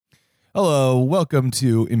Hello, welcome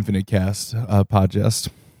to Infinite Cast podcast.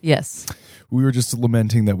 Yes. We were just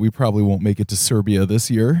lamenting that we probably won't make it to Serbia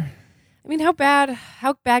this year. I mean, how bad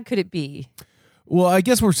could it be? Well, I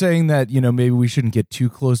guess we're saying that, maybe we shouldn't get too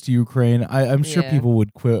close to Ukraine. I'm sure people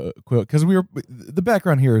would quit because the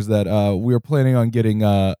background here is that we were planning on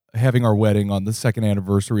having our wedding on the second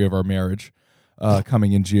anniversary of our marriage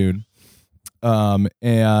coming in June.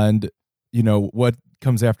 And what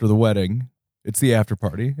comes after the wedding? It's the after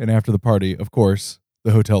party, and after the party, of course,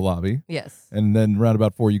 the hotel lobby. Yes. And then round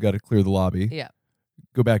about 4, you got to clear the lobby. Yeah.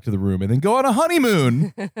 Go back to the room, and then go on a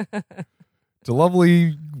honeymoon to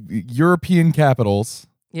lovely European capitals.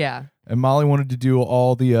 Yeah. And Molly wanted to do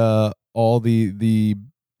all the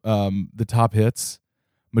top hits: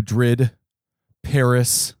 Madrid,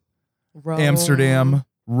 Paris, Amsterdam,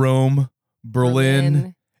 Rome,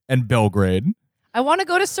 Berlin, and Belgrade. I want to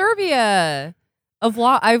go to Serbia.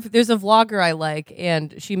 There's a vlogger I like,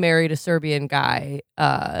 and she married a Serbian guy,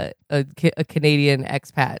 a Canadian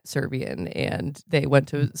expat Serbian, and they went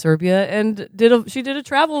to Serbia and she did a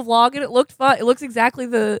travel vlog, and it looked fun. It looks exactly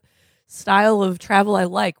the style of travel I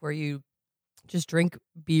like, where you just drink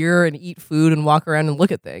beer and eat food and walk around and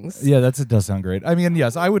look at things. Yeah, it does sound great. I mean,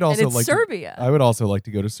 yes, I would also like Serbia. I would also like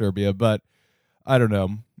to go to Serbia, but I don't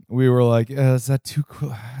know. We were like, is that too?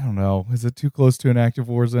 I don't know. Is it too close to an active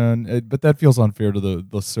war zone? But that feels unfair to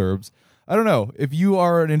the Serbs. I don't know. If you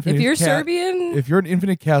are an Infinite, Serbian, if you're an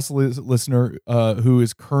Infinite Cast listener who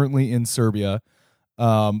is currently in Serbia,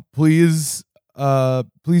 please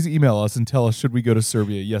email us and tell us, should we go to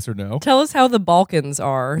Serbia? Yes or no? Tell us how the Balkans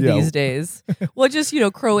are these days. Well, just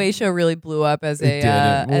Croatia really blew up as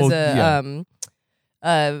a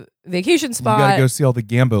vacation spot. You got to go see all the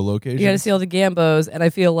Gambo locations. You got to see all the Gambos, and I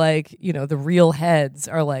feel like the real heads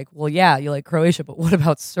are like, well, yeah, you like Croatia, but what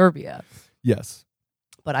about Serbia? Yes,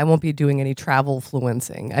 but I won't be doing any travel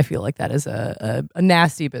fluencing. I feel like that is a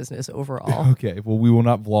nasty business overall. Okay, well, we will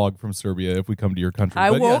not vlog from Serbia if we come to your country.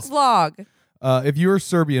 I won't vlog. If you are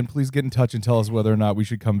Serbian, please get in touch and tell us whether or not we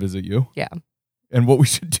should come visit you. Yeah. And what we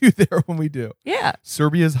should do there when we do. Yeah.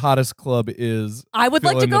 Serbia's hottest club is... I would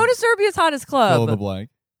like to go to Serbia's hottest club. Fill in the blank.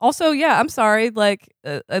 Also, yeah, I'm sorry. Like,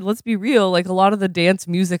 let's be real. Like, a lot of the dance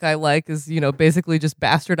music I like is, basically just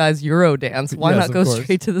bastardized Euro dance. Why not go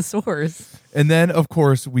straight to the source? And then, of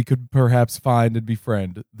course, we could perhaps find and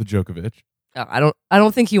befriend the Djokovic. I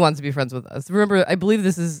don't think he wants to be friends with us. Remember, I believe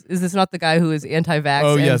is this not the guy who is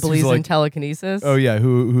anti-vax and believes in telekinesis? Oh yeah,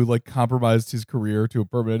 who like compromised his career to a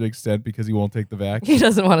permanent extent because he won't take the vax. He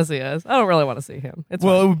doesn't want to see us. I don't really want to see him. It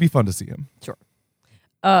would be fun to see him. Sure.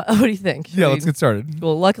 What do you think? Let's get started.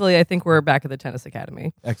 Well, luckily, I think we're back at the Tennis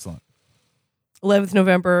Academy. Excellent. 11th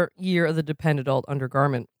November, year of the dependent adult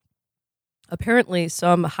undergarment. Apparently,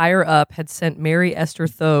 some higher up had sent Mary Esther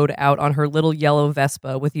Thode out on her little yellow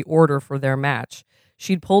Vespa with the order for their match.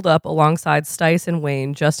 She'd pulled up alongside Stice and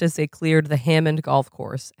Wayne just as they cleared the Hammond golf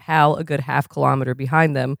course, Hal a good half kilometer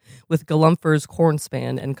behind them, with Galumphers,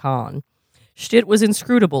 Cornspan, and Kahn. Stitt was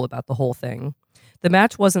inscrutable about the whole thing. The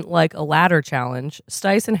match wasn't like a ladder challenge.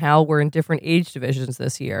 Stice and Hal were in different age divisions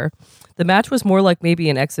this year. The match was more like maybe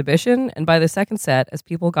an exhibition, and by the second set, as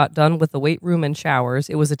people got done with the weight room and showers,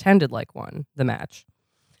 it was attended like one, the match.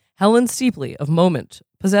 Helen Steepley, of Moment,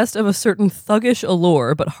 possessed of a certain thuggish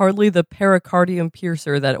allure, but hardly the pericardium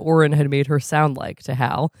piercer that Oren had made her sound like to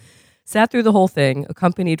Hal, sat through the whole thing,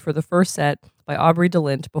 accompanied for the first set by Aubrey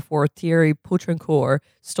DeLint before Thierry Poutrincourt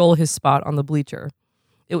stole his spot on the bleacher.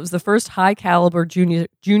 It was the first high-caliber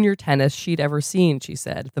junior tennis she'd ever seen, she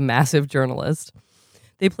said, the massive journalist.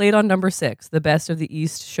 They played on number 6, the best of the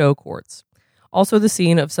East show courts. Also the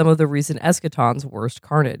scene of some of the recent eschaton's worst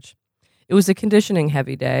carnage. It was a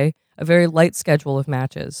conditioning-heavy day, a very light schedule of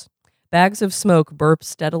matches. Bags of smoke burped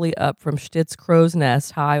steadily up from Stitt's crow's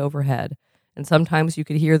nest high overhead, and sometimes you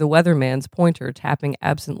could hear the weatherman's pointer tapping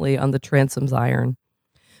absently on the transom's iron.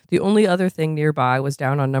 The only other thing nearby was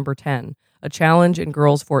down on number 10, a challenge in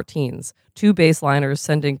girls' 14s, 2 baseliners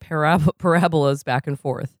sending parabolas back and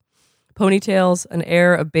forth. Ponytails, an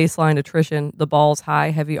air of baseline attrition, the ball's high,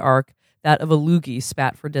 heavy arc, that of a loogie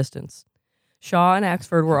spat for distance. Shaw and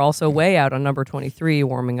Axford were also way out on number 23,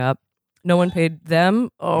 warming up. No one paid them?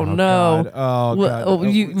 Oh no. God. Oh, God.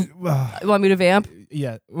 You want me to vamp?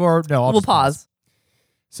 Yeah. Or no, we'll pause.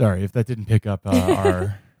 Sorry if that didn't pick up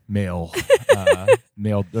our mail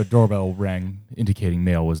doorbell rang indicating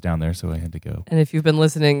mail was down there, so I had to go. And if you've been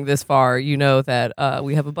listening this far, you know that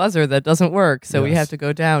we have a buzzer that doesn't work, so we have to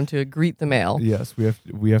go down to greet the mail. Yes,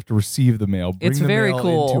 we have to receive the mail. Bring it's the very mail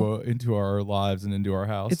cool into our lives and into our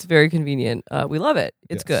house. It's very convenient. We love it.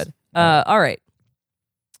 It's good. All right,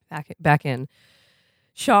 back in.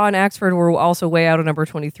 Shaw and Axford were also way out of number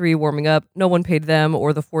 23 warming up. No one paid them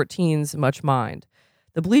or the 14s much mind.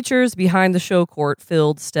 The bleachers behind the show court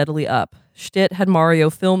filled steadily up. Stitt had Mario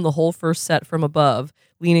film the whole first set from above,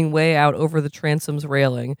 leaning way out over the transom's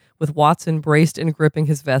railing, with Watson braced and gripping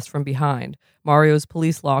his vest from behind, Mario's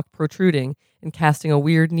police lock protruding and casting a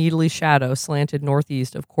weird needly shadow slanted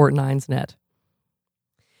northeast of Court 9's net.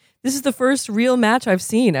 This is the first real match I've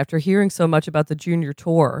seen after hearing so much about the junior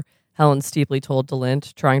tour, Helen steeply told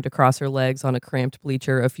DeLint, trying to cross her legs on a cramped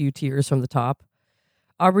bleacher a few tiers from the top.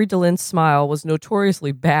 Aubrey DeLint's smile was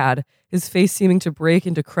notoriously bad, his face seeming to break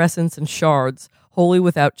into crescents and shards, wholly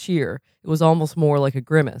without cheer. It was almost more like a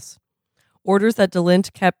grimace. Orders that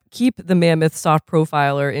DeLint keep the mammoth soft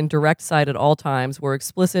profiler in direct sight at all times were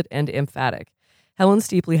explicit and emphatic. Helen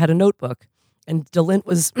Steepley had a notebook, and DeLint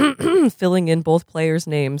was filling in both players'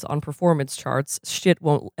 names on performance charts Stitt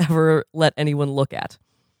won't ever let anyone look at.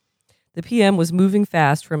 The PM was moving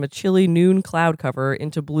fast from a chilly noon cloud cover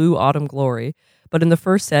into blue autumn glory, but in the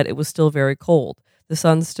first set it was still very cold, the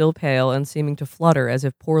sun still pale and seeming to flutter as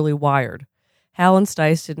if poorly wired. Hal and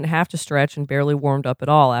Stice didn't have to stretch and barely warmed up at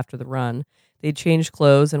all after the run. They'd changed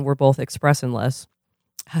clothes and were both expressionless.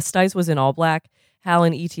 Stice was in all black, Hal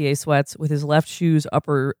in ETA sweats, with his left shoe's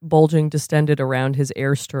upper bulging distended around his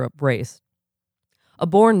air stirrup brace. A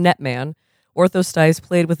born netman, Ortho Stice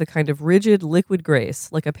played with a kind of rigid, liquid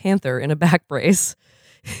grace, like a panther in a back brace.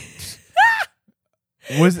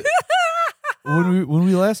 Was when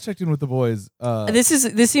we last checked in with the boys,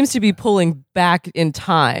 this seems to be pulling back in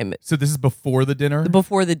time. So this is before the dinner.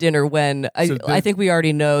 Before the dinner, when I think we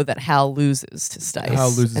already know that Hal loses to Stice. Hal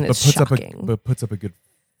loses, and but it's shocking. puts up a good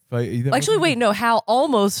fight. Actually, wait, no. Hal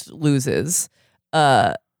almost loses.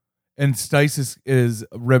 And Stice is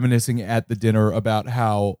reminiscing at the dinner about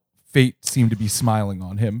how fate seemed to be smiling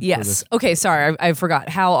on him. Yes. Okay, sorry, I forgot.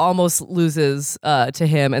 Hal almost loses to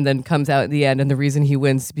him and then comes out at the end, and the reason he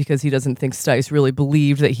wins is because he doesn't think Stice really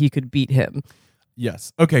believed that he could beat him.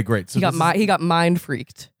 Yes. Okay, great. So he got mind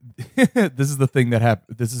freaked. This is the thing that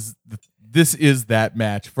happened. This is that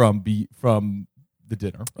match from the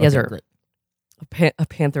dinner. Okay, yes, sir. Great. A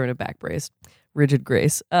panther in a back brace. Rigid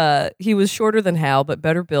grace. He was shorter than Hal, but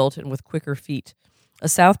better built and with quicker feet. A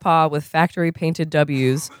southpaw with factory-painted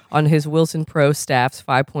W's on his Wilson Pro staff's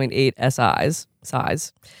 5.8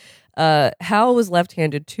 size. Hal was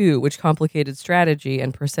left-handed too, which complicated strategy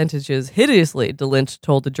and percentages hideously, DeLint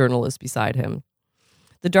told the journalist beside him.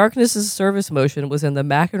 The Darkness's service motion was in the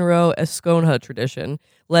McEnroe-Esconja tradition,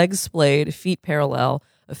 legs splayed, feet parallel,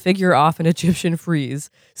 a figure off an Egyptian frieze,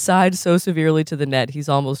 side so severely to the net he's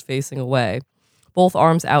almost facing away. Both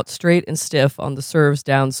arms out straight and stiff on the serve's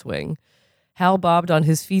downswing. Hal bobbed on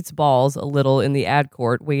his feet's balls a little in the ad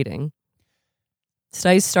court, waiting.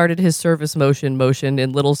 Stice started his service motion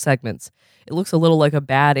in little segments. It looks a little like a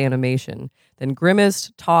bad animation. Then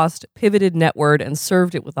grimaced, tossed, pivoted netward, and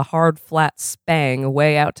served it with a hard, flat spang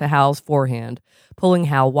way out to Hal's forehand, pulling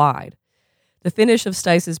Hal wide. The finish of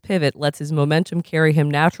Stice's pivot lets his momentum carry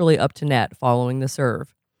him naturally up to net following the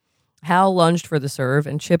serve. Hal lunged for the serve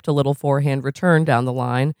and chipped a little forehand return down the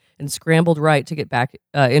line and scrambled right to get back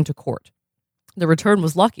into court. The return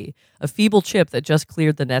was lucky, a feeble chip that just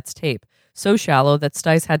cleared the net's tape, so shallow that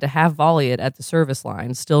Stice had to half volley it at the service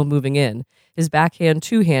line, still moving in, his backhand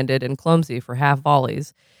two-handed and clumsy for half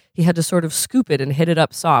volleys. He had to sort of scoop it and hit it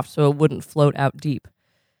up soft so it wouldn't float out deep.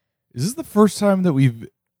 Is this the first time that we've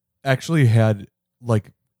actually had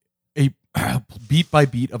like a beat by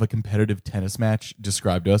beat of a competitive tennis match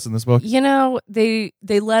described to us in this book? You know, they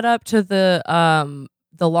led up to the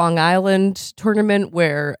Long Island tournament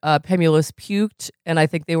where Pemulis puked, and I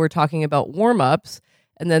think they were talking about warm-ups,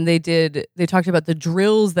 and then they talked about the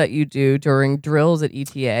drills that you do during drills at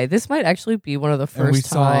ETA. This might actually be one of the first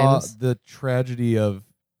times. Saw the tragedy of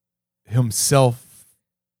himself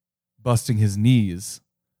busting his knees.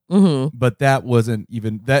 Mm-hmm. But that wasn't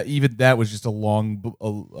that was just a long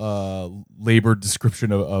labored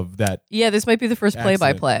description of that. Yeah, this might be the first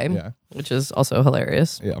play-by-play, yeah. Which is also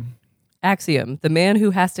hilarious. Yeah. Axiom, the man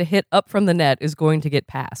who has to hit up from the net is going to get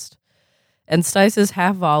past. And Stice's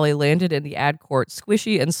half volley landed in the ad court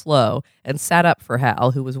squishy and slow and sat up for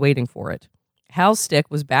Hal, who was waiting for it. Hal's stick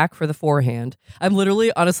was back for the forehand. I'm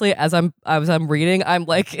literally, honestly, as I'm reading, I'm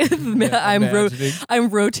like, I'm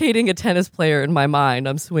rotating a tennis player in my mind.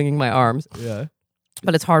 I'm swinging my arms. Yeah.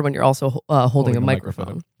 But it's hard when you're also holding a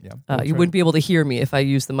microphone. Yeah. You wouldn't be able to hear me if I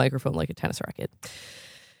used the microphone like a tennis racket.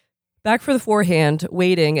 Back for the forehand,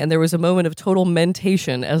 waiting, and there was a moment of total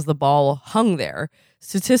mentation as the ball hung there.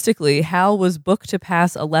 Statistically, Hal was booked to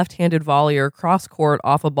pass a left-handed volleyer cross-court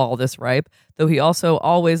off a ball this ripe, though he also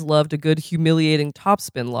always loved a good humiliating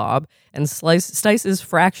topspin lob, and Stice's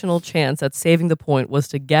fractional chance at saving the point was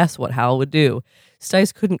to guess what Hal would do.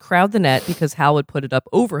 Stice couldn't crowd the net because Hal would put it up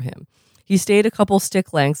over him. He stayed a couple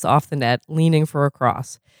stick lengths off the net, leaning for a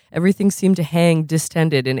cross. Everything seemed to hang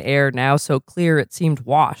distended in air now so clear it seemed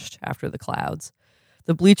washed after the clouds.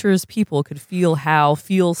 The bleachers' people could feel Hal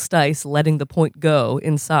feel Stice letting the point go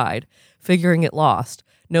inside, figuring it lost,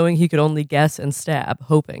 knowing he could only guess and stab,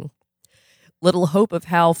 hoping. Little hope of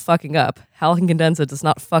Hal fucking up. Hal Incandenza does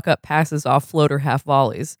not fuck up passes off floater half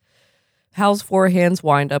volleys. Hal's forehand's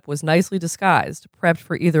windup was nicely disguised, prepped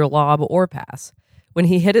for either lob or pass. When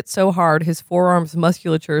he hit it so hard his forearm's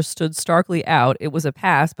musculature stood starkly out, it was a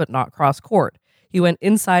pass but not cross-court. He went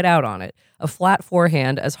inside out on it, a flat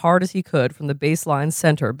forehand as hard as he could from the baseline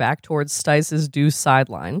center back towards Stice's deuce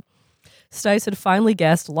sideline. Stice had finally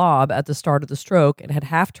guessed lob at the start of the stroke and had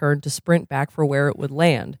half-turned to sprint back for where it would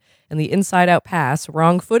land, and the inside-out pass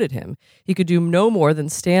wrong-footed him. He could do no more than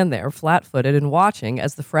stand there flat-footed and watching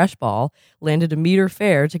as the fresh ball landed a meter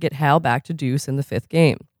fair to get Hal back to deuce in the fifth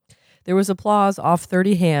game. There was applause off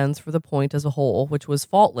 30 hands for the point as a whole, which was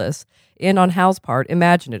faultless and, on Hal's part,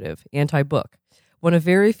 imaginative, anti-book. One of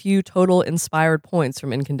very few total inspired points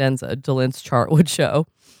from Incandenza, Delint's chart would show.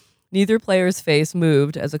 Neither player's face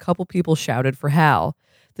moved as a couple people shouted for Hal.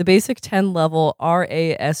 The basic 10-level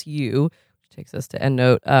RASU, which takes us to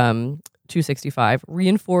EndNote 265,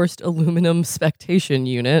 reinforced aluminum spectation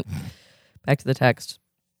unit, back to the text,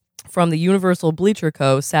 from the Universal Bleacher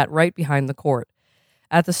Co. sat right behind the court.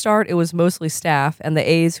 At the start, it was mostly staff and the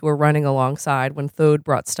A's who were running alongside when Thode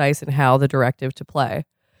brought Stice and Hal the directive to play.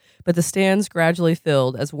 But the stands gradually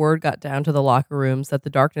filled as word got down to the locker rooms that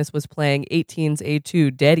the Darkness was playing 18's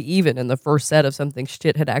A2 dead even in the first set of something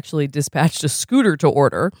Stitt had actually dispatched a scooter to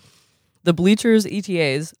order. The bleachers'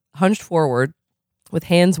 ETAs hunched forward, with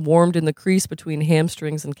hands warmed in the crease between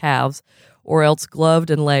hamstrings and calves, or else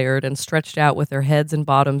gloved and layered and stretched out with their heads and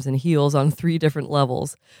bottoms and heels on 3 different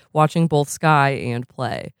levels, watching both sky and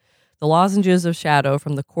play. The lozenges of shadow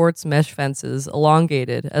from the court's mesh fences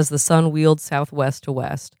elongated as the sun wheeled southwest to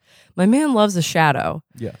west. My man loves a shadow.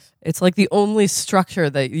 Yes. It's like the only structure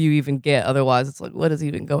that you even get. Otherwise, it's like, what is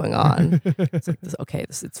even going on? It's like,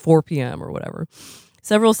 it's 4 p.m. or whatever.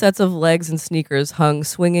 Several sets of legs and sneakers hung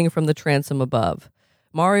swinging from the transom above.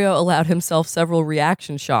 Mario allowed himself several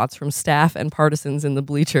reaction shots from staff and partisans in the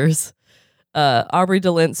bleachers. Aubrey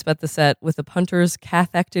DeLint spent the set with a punter's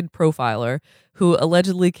cathected profiler who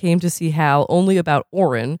allegedly came to see Hal only about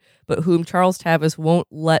Oren, but whom Charles Tavis won't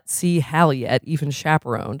let see Hal yet, even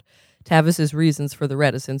chaperoned. Tavis's reasons for the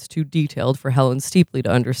reticence too detailed for Helen Steepley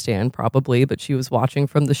to understand, probably, but she was watching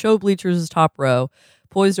from the show bleachers' top row,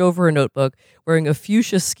 poised over a notebook, wearing a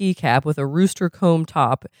fuchsia ski cap with a rooster comb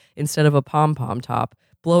top instead of a pom-pom top,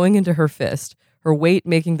 blowing into her fist, her weight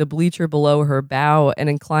making the bleacher below her bow and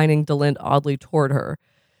inclining DeLint oddly toward her.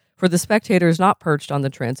 For the spectators not perched on the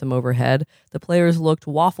transom overhead, the players looked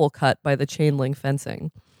waffle-cut by the chain-link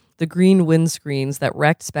fencing. The green windscreens that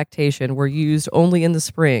wrecked spectation were used only in the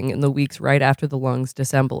spring in the weeks right after the Lungs'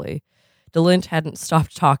 dissembly. DeLint hadn't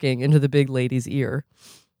stopped talking into the big lady's ear.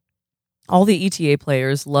 All the ETA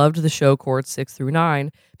players loved the show courts 6 through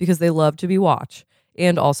 9 because they loved to be watched,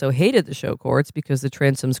 and also hated the show courts because the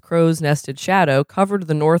transom's crow's-nested shadow covered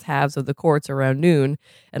the north halves of the courts around noon,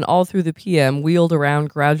 and all through the PM wheeled around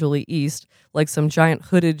gradually east like some giant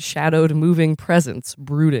hooded, shadowed, moving presence,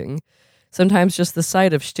 brooding. Sometimes just the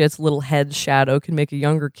sight of Stitt's little head shadow can make a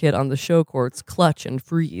younger kid on the show courts clutch and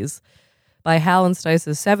freeze. By Hal and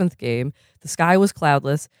Stice's 7th game, the sky was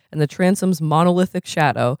cloudless, and the transom's monolithic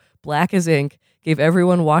shadow, black as ink, gave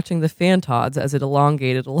everyone watching the Fantods as it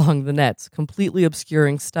elongated along the nets, completely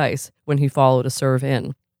obscuring Stice when he followed a serve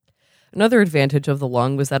in. Another advantage of the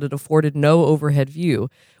Lung was that it afforded no overhead view,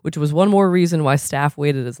 which was one more reason why staff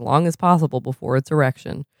waited as long as possible before its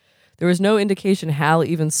erection. There was no indication Hal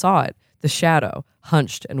even saw it, the shadow,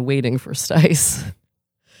 hunched and waiting for Stice.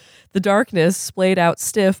 The Darkness splayed out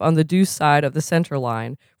stiff on the deuce side of the center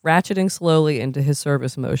line, ratcheting slowly into his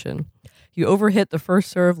service motion. He overhit the first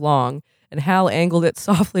serve long, and Hal angled it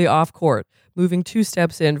softly off court, moving 2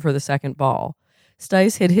 steps in for the second ball.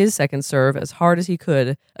 Stice hit his second serve as hard as he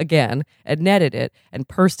could, again, and netted it, and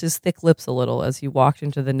pursed his thick lips a little as he walked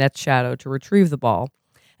into the net shadow to retrieve the ball,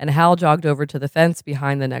 and Hal jogged over to the fence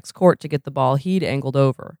behind the next court to get the ball he'd angled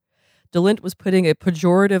over. DeLint was putting a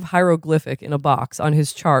pejorative hieroglyphic in a box on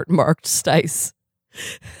his chart marked Stice.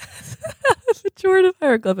 Pejorative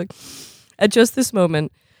hieroglyphic. At just this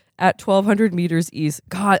moment, At 1,200 meters east,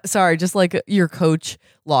 God, sorry, just like your coach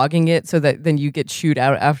logging it so that then you get chewed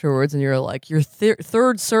out afterwards and you're like, your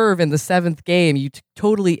third serve in the 7th game, you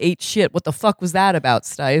totally ate shit. What the fuck was that about,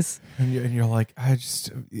 Stice? And you're like,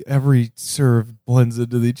 every serve blends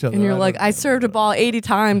into each other. And you're like, I served a ball 80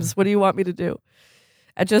 times. What do you want me to do?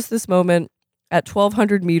 At just this moment, at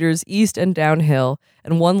 1,200 meters east and downhill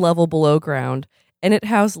and 1 level below ground, Ennet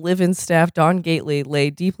House live-in staff Don Gately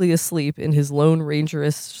lay deeply asleep in his Lone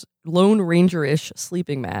Ranger-ish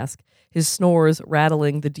sleeping mask, his snores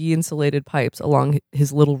rattling the de-insulated pipes along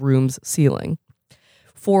his little room's ceiling.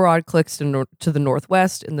 4 odd clicks to the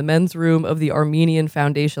northwest, in the men's room of the Armenian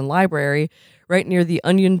Foundation Library, right near the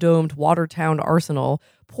onion-domed Watertown Arsenal,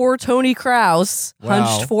 poor Tony Krause,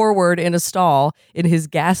 hunched forward in a stall in his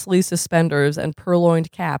ghastly suspenders and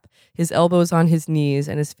purloined cap, his elbows on his knees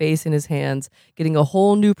and his face in his hands, getting a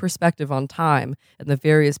whole new perspective on time and the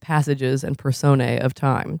various passages and personae of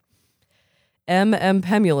time. M.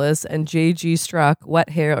 Pemulus and J.G. Struck,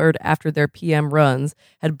 wet-haired after their PM runs,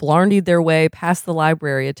 had blarneyed their way past the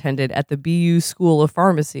library attendant at the BU School of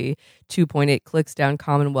Pharmacy, 2.8 clicks down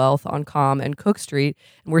Commonwealth on Com and Cook Street,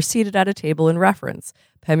 and were seated at a table in reference.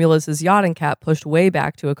 Pemulus's yachting cap pushed way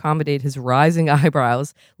back to accommodate his rising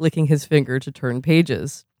eyebrows, licking his finger to turn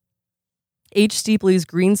pages. H. Steepley's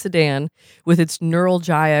green sedan, with its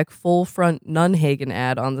neuralgic full-front Nunhagen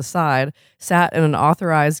ad on the side, sat in an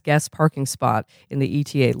authorized guest parking spot in the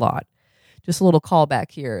ETA lot. Just a little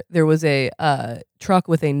callback here. There was a truck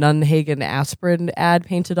with a Nunhagen aspirin ad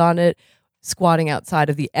painted on it, squatting outside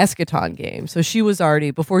of the Eschaton game. So she was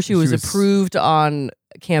already, before she was approved on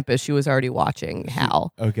campus, she was already watching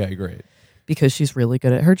Hal. Okay, great. Because she's really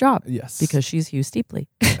good at her job. Yes. Because she's Hugh Steepley.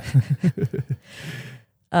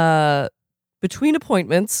 Between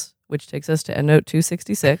appointments, which takes us to EndNote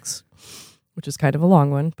 266, which is kind of a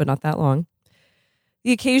long one, but not that long,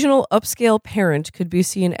 the occasional upscale parent could be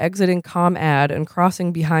seen exiting ComAd and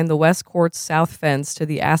crossing behind the West Court's south fence to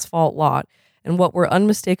the asphalt lot in what were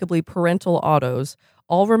unmistakably parental autos,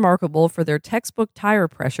 all remarkable for their textbook tire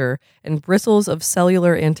pressure and bristles of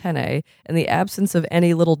cellular antennae and the absence of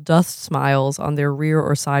any little dust smiles on their rear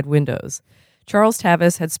or side windows. Charles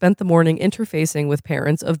Tavis had spent the morning interfacing with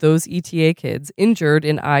parents of those ETA kids injured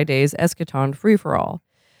in I-Day's Eschaton free-for-all.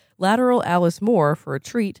 Lateral Alice Moore, for a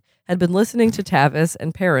treat, had been listening to Tavis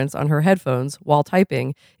and parents on her headphones while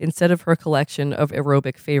typing instead of her collection of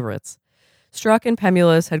aerobic favorites. Struck and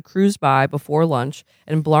Pemulus had cruised by before lunch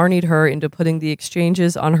and blarneyed her into putting the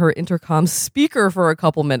exchanges on her intercom speaker for a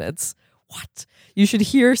couple minutes. What? You should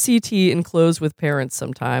hear CT enclosed with parents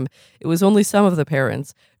sometime. It was only some of the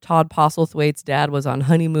parents. Todd Postlethwaite's dad was on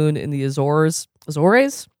honeymoon in the Azores?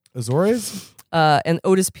 And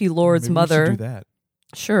Otis P. Lord's mother. We should do that.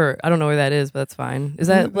 Sure. I don't know where that is, but that's fine. Is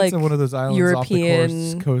that like one of those islands European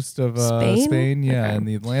off the coast of Spain? Yeah, okay. In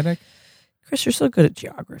the Atlantic. Chris, you're so good at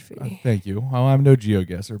geography. Thank you. Well, I'm no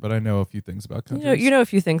geoguesser, but I know a few things about countries. You know a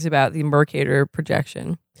few things about the Mercator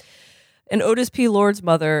projection. And Otis P. Lord's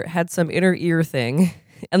mother had some inner ear thing,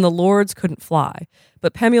 and the Lords couldn't fly.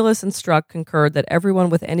 But Pemulus and Struck concurred that everyone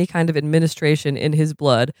with any kind of administration in his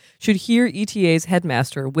blood should hear ETA's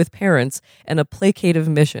headmaster with parents and a placative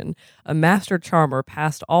mission, a master charmer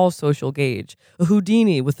past all social gauge, a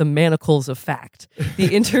Houdini with the manacles of fact, the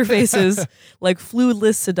interfaces like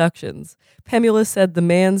fluidless seductions. Pemulus said the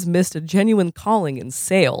man's missed a genuine calling in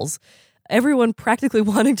sales. Everyone practically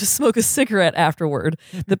wanting to smoke a cigarette afterward.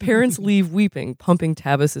 The parents leave weeping, pumping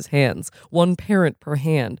Tavis's hands, one parent per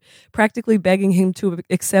hand, practically begging him to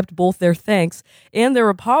accept both their thanks and their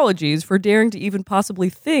apologies for daring to even possibly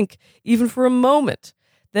think, even for a moment.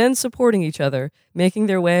 Then supporting each other, making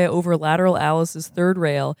their way over lateral Alice's third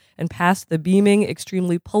rail and past the beaming,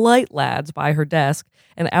 extremely polite lads by her desk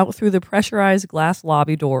and out through the pressurized glass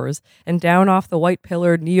lobby doors and down off the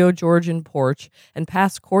white-pillared Neo-Georgian porch and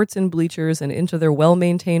past courts and bleachers and into their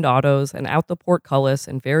well-maintained autos and out the portcullis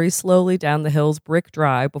and very slowly down the hill's brick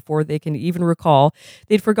drive before they can even recall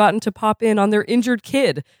they'd forgotten to pop in on their injured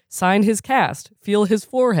kid, sign his cast, feel his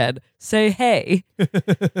forehead, say hey.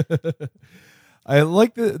 I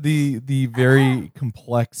like the very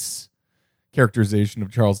complex characterization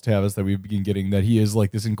of Charles Tavis that we've been getting, that he is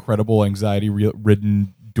like this incredible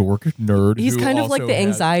anxiety-ridden dork nerd. He's kind of like the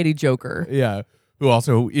anxiety Joker. Yeah, who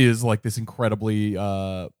also is like this incredibly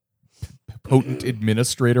potent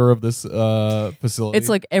administrator of this facility. It's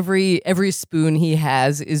like every spoon he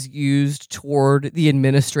has is used toward the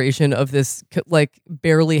administration of this like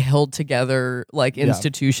barely held together like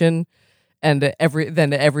institution. And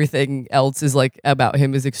everything else is like about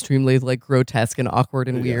him is extremely like grotesque and awkward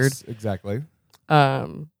and weird. Yes, exactly.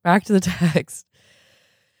 Back to the text.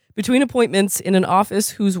 Between appointments in an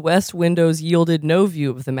office whose west windows yielded no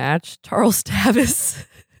view of the match, Charles Tavis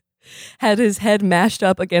had his head mashed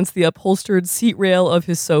up against the upholstered seat rail of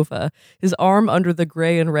his sofa, his arm under the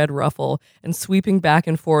gray and red ruffle, and sweeping back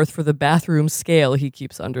and forth for the bathroom scale he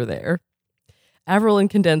keeps under there. Averill and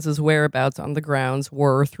Cadenza's whereabouts on the grounds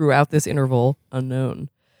were, throughout this interval, unknown.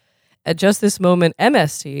 At just this moment,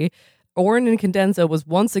 MST, Oren and Cadenza was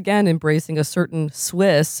once again embracing a certain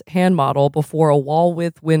Swiss hand model before a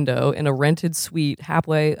wall-width window in a rented suite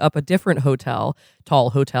halfway up a different tall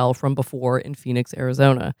hotel from before in Phoenix,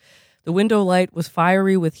 Arizona. The window light was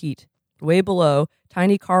fiery with heat. Way below,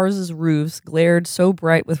 tiny cars' roofs glared so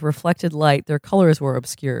bright with reflected light their colors were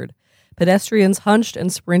obscured. Pedestrians hunched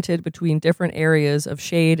and sprinted between different areas of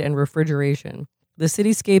shade and refrigeration. The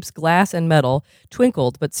cityscape's glass and metal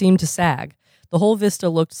twinkled but seemed to sag. The whole vista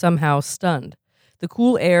looked somehow stunned. The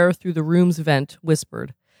cool air through the room's vent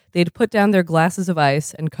whispered. They'd put down their glasses of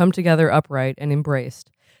ice and come together upright and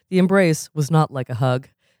embraced. The embrace was not like a hug.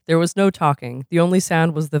 There was no talking. The only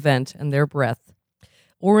sound was the vent and their breath.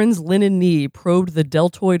 Oren's linen knee probed the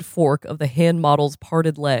deltoid fork of the hand model's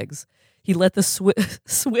parted legs. He let the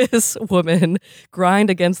Swiss woman grind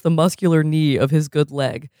against the muscular knee of his good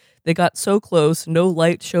leg. They got so close, no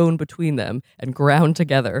light shone between them, and ground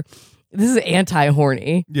together. This is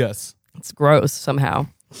anti-horny. Yes. It's gross somehow.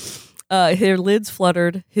 Their lids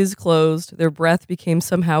fluttered, his closed, their breath became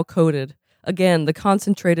somehow coated. Again, the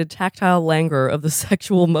concentrated tactile languor of the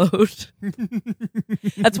sexual mode.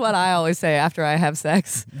 That's what I always say after I have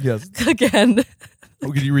sex. Yes. Again.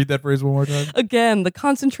 Oh, could you read that phrase one more time? Again, the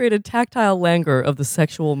concentrated tactile languor of the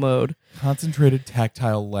sexual mode. Concentrated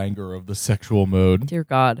tactile languor of the sexual mode. Dear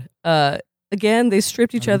God. Again, they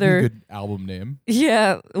stripped each other. A good album name.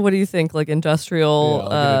 Yeah. What do you think? Like industrial? Yeah,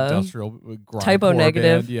 like industrial typo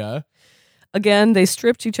negative. Band, yeah. Again, they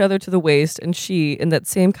stripped each other to the waist, and she, in that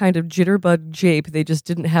same kind of jitterbug jape they just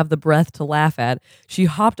didn't have the breath to laugh at, she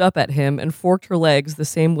hopped up at him and forked her legs the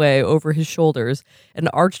same way over his shoulders and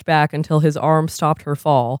arched back until his arm stopped her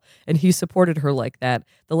fall, and he supported her like that,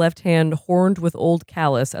 the left hand horned with old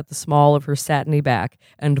callus at the small of her satiny back,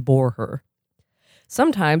 and bore her.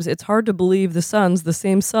 Sometimes it's hard to believe the sun's the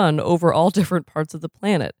same sun over all different parts of the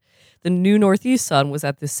planet. The new northeast sun was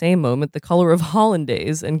at this same moment the color of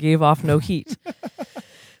hollandaise and gave off no heat.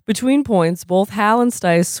 Between points, both Hal and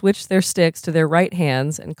Stice switched their sticks to their right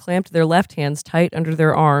hands and clamped their left hands tight under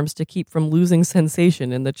their arms to keep from losing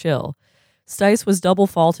sensation in the chill. Stice was double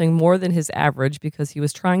faulting more than his average because he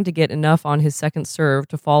was trying to get enough on his second serve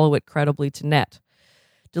to follow it credibly to net.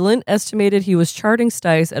 DeLint estimated he was charting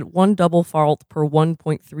Stice at 1 double fault per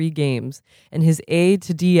 1.3 games, and his A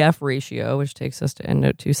to DF ratio, which takes us to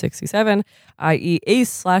EndNote 267, i.e.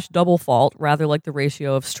 ace/double fault, rather like the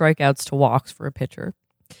ratio of strikeouts to walks for a pitcher.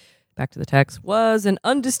 Back to the text, was an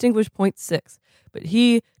undistinguished 0.6, but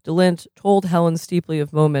he, DeLint, told Helen Steepley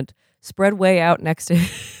of Moment, spread way out next to him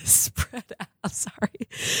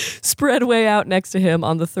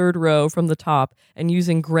on the third row from the top and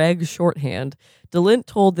using Greg's shorthand. DeLint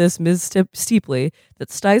told this Ms. Steepley that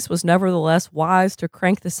Stice was nevertheless wise to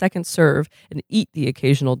crank the second serve and eat the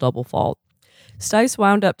occasional double fault. Stice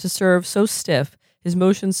wound up to serve so stiff, his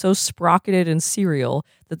motions so sprocketed and serial,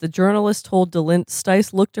 that the journalist told DeLint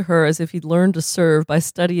Stice looked to her as if he'd learned to serve by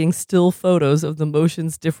studying still photos of the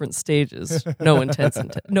motion's different stages. No offense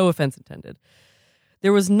intended.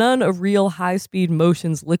 There was none of real high-speed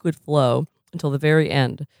motion's liquid flow until the very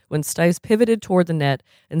end, when Stice pivoted toward the net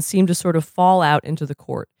and seemed to sort of fall out into the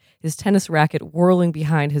court, his tennis racket whirling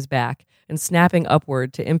behind his back and snapping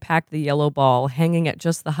upward to impact the yellow ball hanging at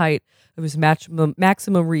just the height of his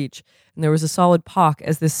maximum reach, and there was a solid pock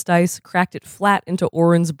as this Stice cracked it flat into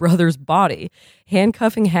Oren's brother's body.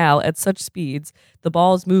 Handcuffing Hal at such speeds, the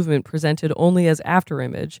ball's movement presented only as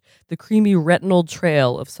afterimage, the creamy retinal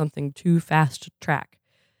trail of something too fast to track.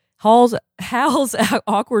 Hal's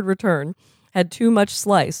awkward return had too much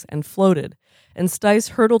slice and floated, and Stice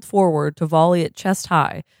hurtled forward to volley it chest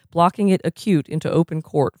high, blocking it acute into open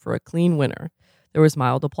court for a clean winner. There was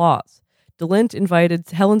mild applause. DeLint invited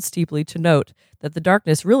Helen Steepley to note that the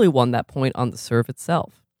darkness really won that point on the serve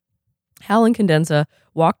itself. Hal and Cadenza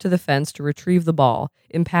walked to the fence to retrieve the ball,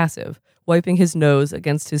 impassive, wiping his nose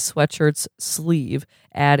against his sweatshirt's sleeve,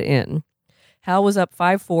 ad in. Hal was up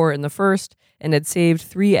 5-4 in the first and had saved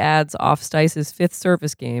 3 ads off Stice's 5th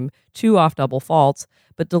service game, 2 off double faults,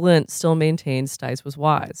 but DeLint still maintained Stice was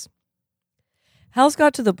wise. Hal's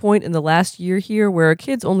got to the point in the last year here where a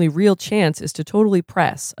kid's only real chance is to totally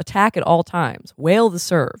press, attack at all times, whale the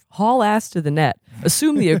serve, haul ass to the net,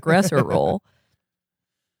 assume the aggressor role.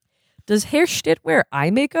 Does Herr Stitt wear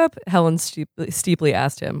eye makeup? Helen Steepley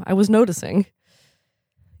asked him. I was noticing.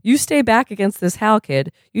 You stay back against this Hal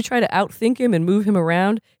kid, you try to outthink him and move him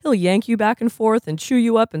around, he'll yank you back and forth and chew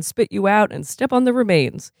you up and spit you out and step on the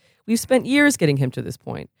remains. We've spent years getting him to this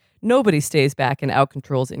point. Nobody stays back and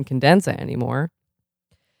outcontrols Incandenza anymore.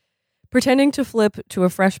 Pretending to flip to a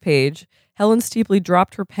fresh page, Helen Steeply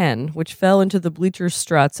dropped her pen, which fell into the bleacher's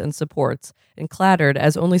struts and supports, and clattered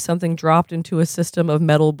as only something dropped into a system of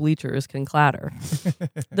metal bleachers can clatter.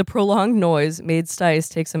 The prolonged noise made Stice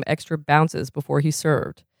take some extra bounces before he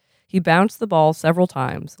served. He bounced the ball several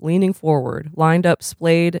times, leaning forward, lined up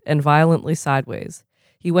splayed and violently sideways.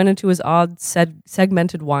 He went into his odd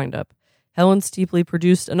segmented windup. Helen Steeply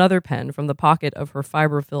produced another pen from the pocket of her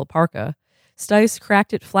fiberfill parka. Stice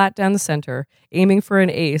cracked it flat down the center, aiming for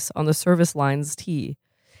an ace on the service line's tee.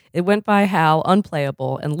 It went by Hal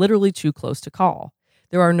unplayable and literally too close to call.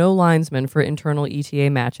 There are no linesmen for internal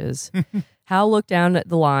ETA matches. Hal looked down at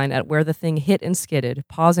the line at where the thing hit and skidded,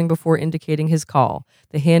 pausing before indicating his call,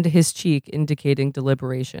 the hand to his cheek indicating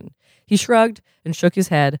deliberation. He shrugged and shook his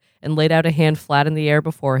head and laid out a hand flat in the air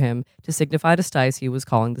before him to signify to Stice he was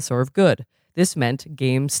calling the serve good. This meant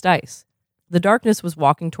game Stice. The darkness was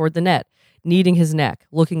walking toward the net, kneading his neck,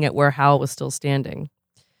 looking at where Hal was still standing.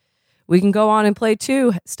 "We can go on and play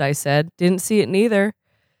too," Stice said. "Didn't see it neither."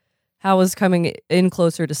 Hal was coming in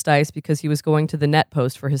closer to Stice because he was going to the net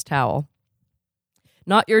post for his towel.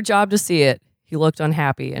 "Not your job to see it." He looked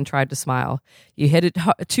unhappy and tried to smile. "You hit it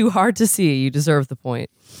too hard to see. You deserve the point."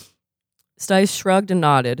 Stice shrugged and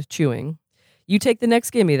nodded, chewing. "You take the next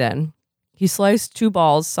gimme then." He sliced two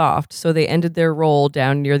balls soft so they ended their roll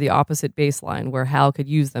down near the opposite baseline where Hal could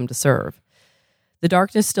use them to serve. The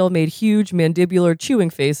darkness still made huge mandibular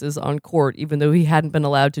chewing faces on court even though he hadn't been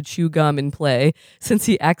allowed to chew gum in play since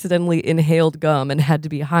he accidentally inhaled gum and had to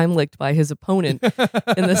be Heimlicked by his opponent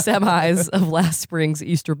in the semis of last spring's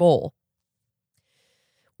Easter Bowl.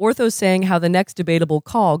 Ortho's saying how the next debatable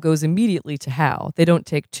call goes immediately to Hal. They don't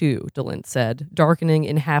take two, DeLint said, darkening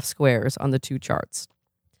in half squares on the two charts.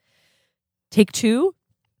 Take two?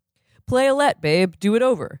 Play a let, babe. Do it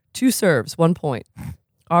over. 2 serves, 1 point.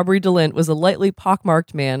 Aubrey DeLint was a lightly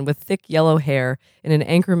pockmarked man with thick yellow hair in an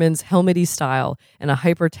anchorman's helmety style and a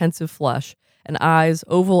hypertensive flush, and eyes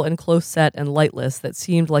oval and close-set and lightless that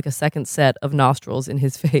seemed like a second set of nostrils in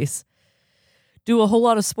his face. "Do a whole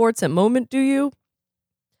lot of sports at moment, do you?"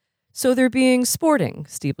 "So they're being sporting,"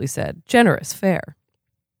 Steeply said. "Generous, fair."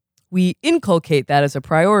 "We inculcate that as a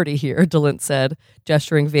priority here," DeLint said,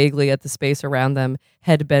 gesturing vaguely at the space around them,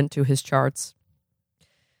 head bent to his charts.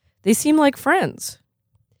 "They seem like friends."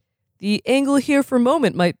 "The angle here for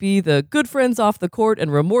moment might be the good friends off the court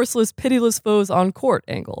and remorseless, pitiless foes on court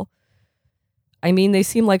angle." "I mean, they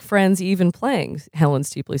seem like friends even playing," Helen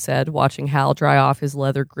Steeply said, watching Hal dry off his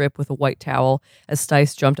leather grip with a white towel as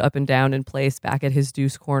Stice jumped up and down in place back at his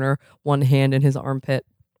deuce corner, one hand in his armpit.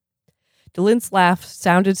 DeLint's laugh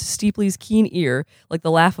sounded to Steeply's keen ear like the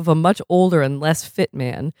laugh of a much older and less fit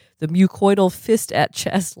man, the mucoidal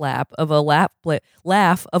fist-at-chest laugh of a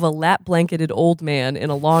lap-blanketed old man in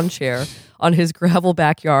a lawn chair on his gravel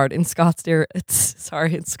backyard in Scottsdale,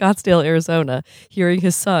 Arizona, hearing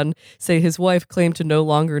his son say his wife claimed to no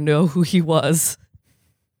longer know who he was.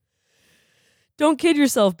 "Don't kid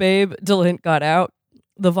yourself, babe," DeLint got out.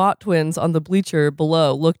 The Vaught twins on the bleacher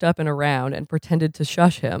below looked up and around and pretended to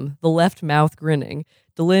shush him, the left mouth grinning,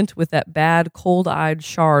 DeLint with that bad, cold-eyed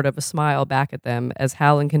shard of a smile back at them as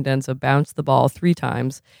Hal Incandenza bounced the ball 3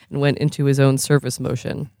 times and went into his own service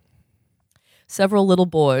motion. Several little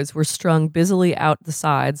boys were strung busily out the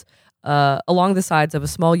sides, along the sides of a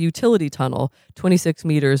small utility tunnel 26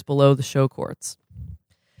 meters below the show courts.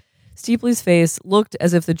 Steeply's face looked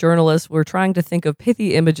as if the journalists were trying to think of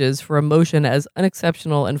pithy images for a motion as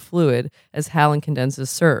unexceptional and fluid as Hal Incandenza's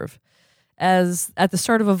serve. As at the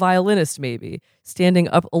start of a violinist, maybe, standing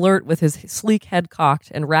up alert with his sleek head cocked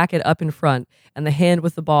and racket up in front and the hand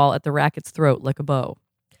with the ball at the racket's throat like a bow.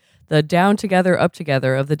 The down together, up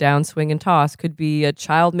together of the downswing and toss could be a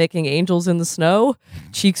child making angels in the snow,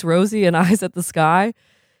 cheeks rosy and eyes at the sky.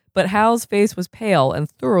 But Hal's face was pale and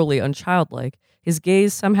thoroughly unchildlike, his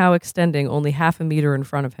gaze somehow extending only half a meter in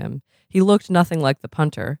front of him. He looked nothing like the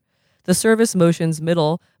punter. The service motion's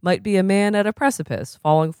middle might be a man at a precipice,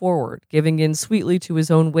 falling forward, giving in sweetly to his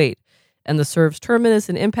own weight, and the serve's terminus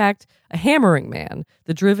and impact, a hammering man,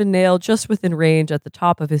 the driven nail just within range at the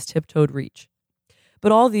top of his tiptoed reach.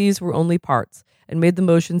 But all these were only parts, and made the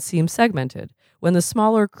motion seem segmented, when the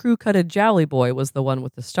smaller, crew-cutted jowly boy was the one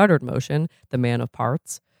with the stuttered motion, the man of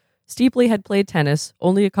parts. Steeply had played tennis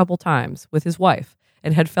only a couple times with his wife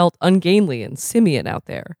and had felt ungainly and simian out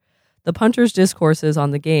there. The punter's discourses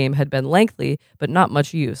on the game had been lengthy, but not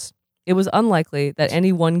much use. it was unlikely that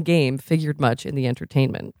any one game figured much in the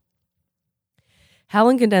entertainment. Hal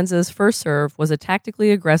Incandenza's first serve was a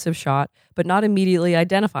tactically aggressive shot, but not immediately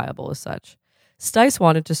identifiable as such. Stice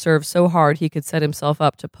wanted to serve so hard he could set himself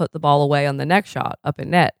up to put the ball away on the next shot, up in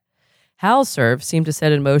net. Hal's serve seemed to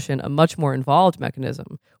set in motion a much more involved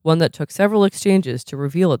mechanism, one that took several exchanges to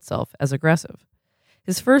reveal itself as aggressive.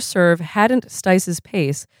 His first serve hadn't Stice's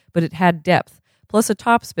pace, but it had depth, plus a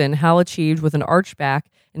topspin Hal achieved with an arch back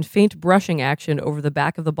and faint brushing action over the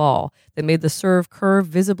back of the ball that made the serve curve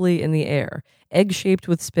visibly in the air, egg-shaped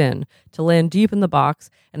with spin, to land deep in the box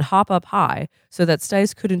and hop up high so that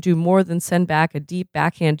Stice couldn't do more than send back a deep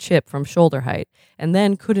backhand chip from shoulder height, and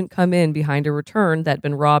then couldn't come in behind a return that'd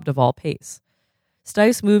been robbed of all pace.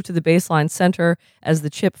 Stice moved to the baseline center as the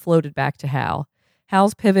chip floated back to Hal.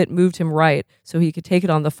 Hal's pivot moved him right so he could take it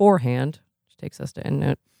on the forehand, which takes us to end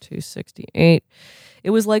at 268. It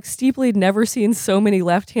was like Steeply'd never seen so many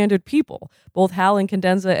left-handed people. Both Hal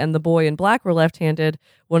Incandenza and the boy in black were left-handed.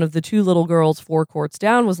 One of the two little girls 4 courts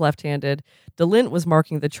down was left-handed. DeLint was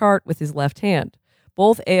marking the chart with his left hand.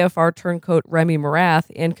 Both AFR turncoat Remy Marath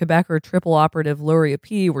and Quebecer triple operative Luria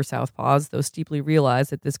P were southpaws, though Steeply realized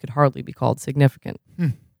that this could hardly be called significant.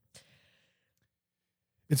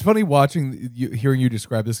 It's funny hearing you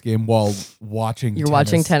describe this game while watching. You're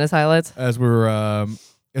watching tennis highlights as we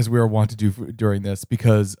are wont to do during this,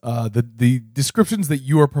 because the descriptions that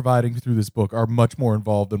you are providing through this book are much more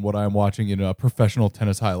involved than what I'm watching in professional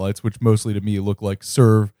tennis highlights, which mostly to me look like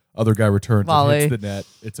serve, other guy returns, hits the net,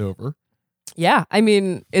 it's over. Yeah, I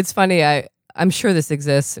mean, it's funny. I'm sure this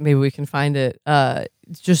exists. Maybe we can find it.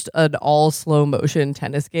 It's just an all slow motion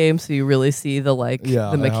tennis game, so you really see the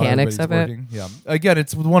mechanics of it. Yeah. Again,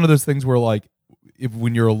 it's one of those things where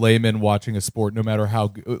when you're a layman watching a sport, no matter how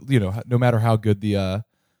good the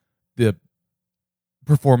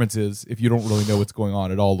performance is, if you don't really know what's going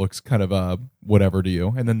on, it all looks kind of whatever to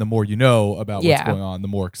you. And then the more you know about what's going on, the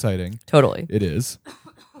more exciting totally it is.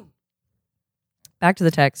 Back to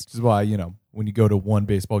the text. This is why, when you go to one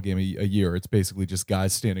baseball game a year, it's basically just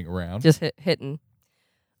guys standing around. Just hitting.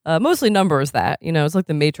 Mostly numbers it's like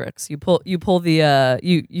the Matrix. You pull the,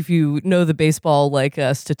 if you know the baseball,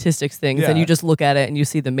 statistics things, and you just look at it and you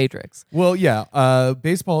see the Matrix. Well, yeah.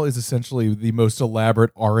 Baseball is essentially the most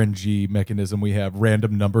elaborate RNG mechanism we have,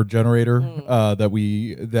 random number generator, that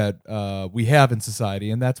we have in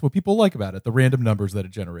society. And that's what people like about it, the random numbers that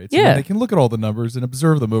it generates. Yeah. And they can look at all the numbers and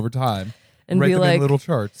observe them over time and write them in little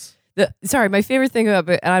charts. My favorite thing about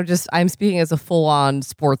it, and I'm speaking as a full-on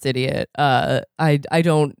sports idiot. I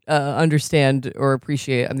don't understand or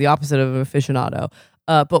appreciate. I'm the opposite of an aficionado.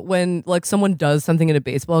 But when someone does something in a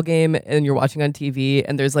baseball game and you're watching on TV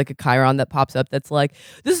and there's a chyron that pops up that's like,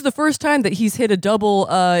 this is the first time that he's hit a double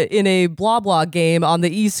in a blah blah game on the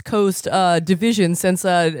East Coast division since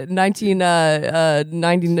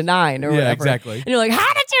 1999 or whatever. Yeah, exactly. And you're like,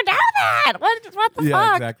 how did you know that? What the fuck?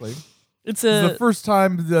 Yeah, exactly. It's the first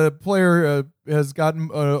time the player has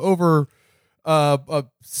gotten over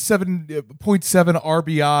 7.7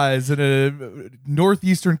 RBIs in a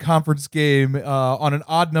Northeastern Conference game on an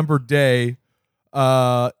odd numbered day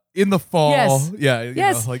in the fall. Yes. Yeah.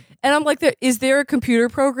 Yes. And I'm like, is there a computer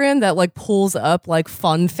program that pulls up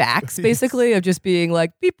fun facts basically of just being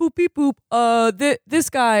beep boop beep boop.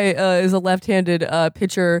 This guy is a left-handed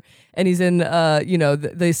pitcher and he's in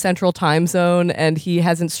the central time zone and he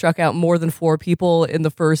hasn't struck out more than 4 people in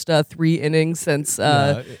the first 3 innings since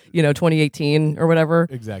 2018 or whatever.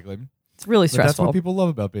 Exactly. It's really stressful. That's what people love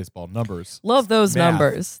about baseball. Numbers. Love those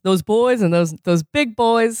numbers. Those boys and those big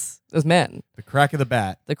boys, those men. The crack of the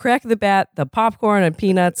bat. The crack of the bat, the popcorn and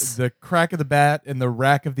peanuts. The crack of the bat and the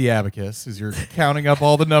rack of the abacus as you're counting up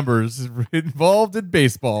all the numbers involved in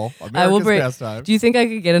baseball. America's pastime. Do you think I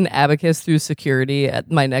could get an abacus through security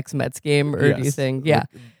at my next Mets game, or do you think? Yeah.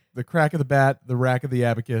 The crack of the bat, the rack of the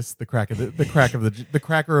abacus, the cracker of the jack,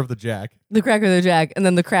 the cracker of the jack, and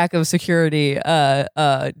then the crack of security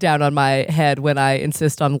down on my head when I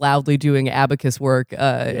insist on loudly doing abacus work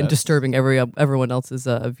and disturbing everyone else's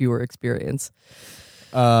viewer experience.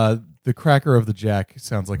 The cracker of the jack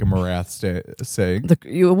sounds like a Marath saying.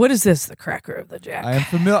 What is this? The cracker of the jack.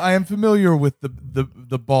 I am familiar with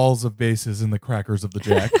the balls of bases and the crackers of the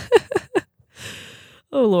jack.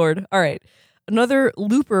 Oh Lord! All right. Another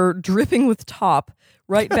looper dripping with top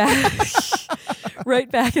right back right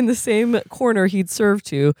back in the same corner he'd served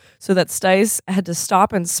to, so that Stice had to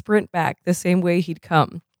stop and sprint back the same way he'd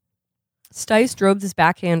come. Stice drove this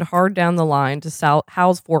backhand hard down the line to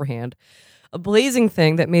Hal's forehand, a blazing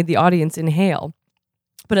thing that made the audience inhale.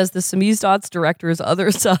 But as the Samizdat's director's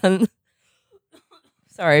other son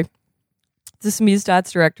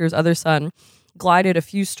glided a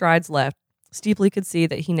few strides left, Steepley could see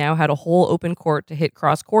that he now had a whole open court to hit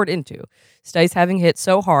cross court into. Stice having hit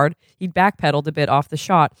so hard, he'd backpedaled a bit off the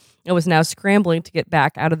shot and was now scrambling to get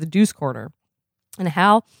back out of the deuce corner. And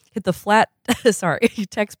Hal hit the flat,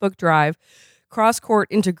 textbook drive, cross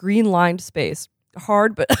court into green lined space.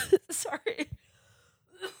 Hard, but sorry.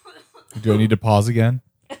 Do I need to pause again?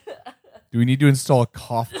 Do we need to install a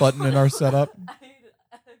cough button in our setup? I'm getting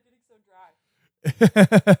so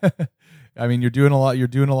dry. I mean, you're doing a lot. You're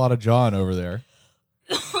doing a lot of John over there.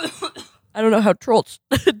 I don't know how Trollch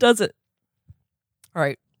does it. All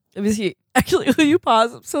right. Let me see. Actually, will you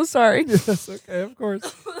pause? I'm so sorry. Yes, okay, of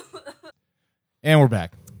course. And we're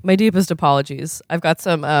back. My deepest apologies. I've got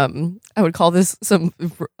some, I would call this some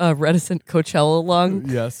reticent Coachella lung.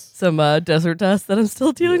 Yes. Some desert dust that I'm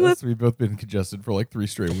still dealing with. We've both been congested for like 3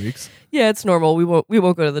 straight weeks. Yeah, it's normal. We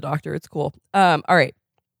won't go to the doctor. It's cool. All right.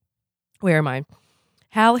 Where am I?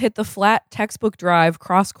 Hal hit the flat textbook drive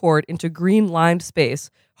cross court into green lined space,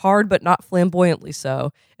 hard but not flamboyantly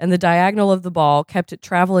so, and the diagonal of the ball kept it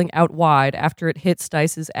traveling out wide after it hit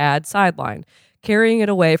Stice's ad sideline, carrying it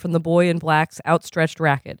away from the boy in black's outstretched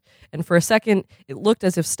racket. And for a second, it looked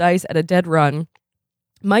as if Stice at a dead run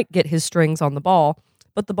might get his strings on the ball,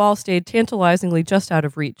 but the ball stayed tantalizingly just out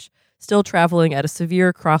of reach, still traveling at a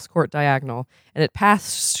severe cross-court diagonal, and it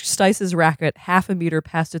passed Stice's racket half a meter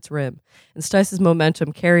past its rim, and Stice's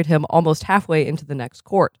momentum carried him almost halfway into the next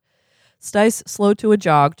court. Stice slowed to a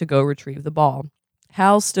jog to go retrieve the ball.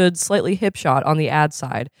 Hal stood slightly hip-shot on the ad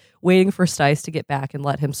side, waiting for Stice to get back and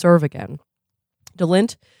let him serve again.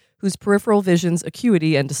 DeLint, whose peripheral vision's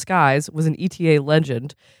acuity and disguise was an ETA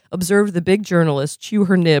legend, observed the big journalist chew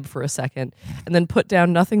her nib for a second and then put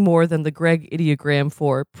down nothing more than the Greg ideogram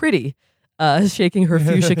for pretty, shaking her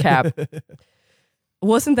fuchsia cap.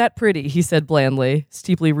 Wasn't that pretty, he said blandly,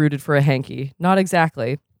 Steepley rooted for a hanky. Not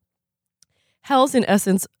exactly. Hal's in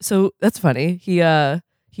essence, so that's funny.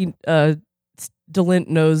 DeLint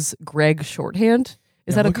knows Greg shorthand.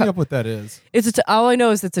 Is that looking up what that is? All I know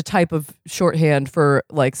is it's a type of shorthand for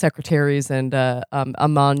like secretaries and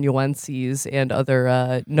amanuenses and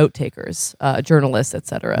other note takers, journalists,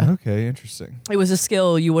 etc. Okay, interesting. It was a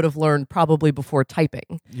skill you would have learned probably before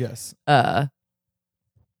typing. Yes. And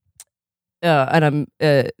I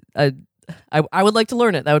would like to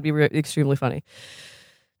learn it. That would be extremely funny.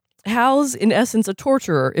 Hal's, in essence, a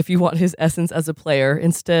torturer if you want his essence as a player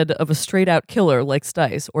instead of a straight-out killer like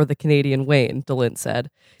Stice or the Canadian Wayne, DeLint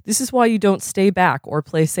said. This is why you don't stay back or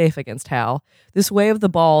play safe against Hal. This way of the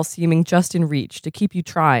ball seeming just in reach to keep you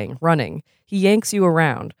trying, running. He yanks you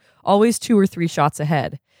around, always 2 or 3 shots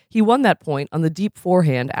ahead. He won that point on the deep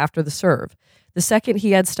forehand after the serve. The second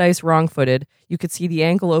he had Stice wrong-footed, you could see the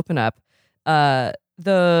angle open up.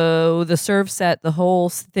 The serve set the whole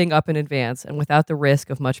thing up in advance and without the risk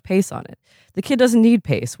of much pace on it. The kid doesn't need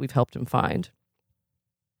pace, we've helped him find.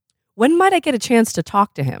 When might I get a chance to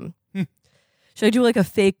talk to him? Should I do like a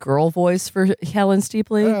fake girl voice for Helen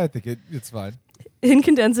Steepley? I think it's fine.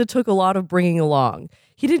 Incandenza took a lot of bringing along.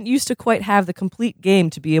 He didn't used to quite have the complete game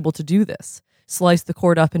to be able to do this. Slice the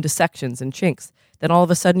court up into sections and chinks. Then all of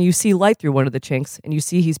a sudden you see light through one of the chinks and you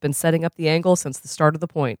see he's been setting up the angle since the start of the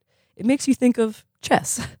point. It makes you think of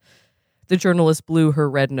chess. The journalist blew her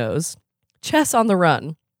red nose. Chess on the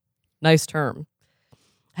run. Nice term.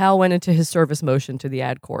 Hal went into his service motion to the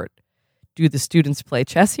ad court. Do the students play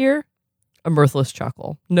chess here? A mirthless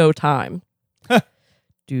chuckle. No time.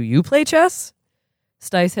 Do you play chess?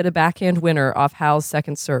 Stice hit a backhand winner off Hal's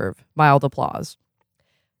second serve. Mild applause.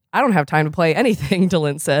 I don't have time to play anything,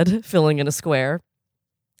 DeLint said, filling in a square.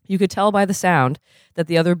 You could tell by the sound that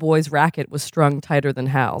the other boy's racket was strung tighter than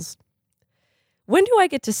Hal's. When do I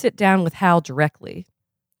get to sit down with Hal directly?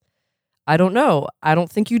 I don't know. I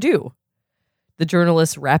don't think you do. The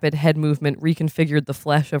journalist's rapid head movement reconfigured the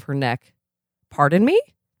flesh of her neck. Pardon me?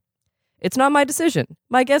 It's not my decision.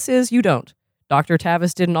 My guess is you don't. Dr.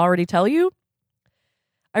 Tavis didn't already tell you?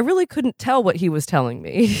 I really couldn't tell what he was telling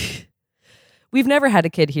me. We've never had a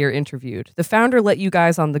kid here interviewed. The founder let you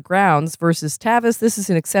guys on the grounds versus Tavis. This is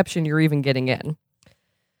an exception you're even getting in.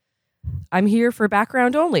 I'm here for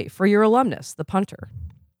background only, for your alumnus, the punter.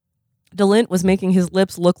 DeLint was making his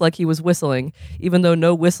lips look like he was whistling, even though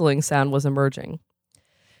no whistling sound was emerging.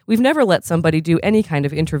 We've never let somebody do any kind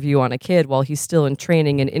of interview on a kid while he's still in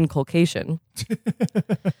training and inculcation.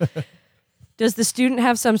 Does the student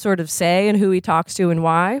have some sort of say in who he talks to and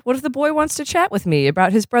why? What if the boy wants to chat with me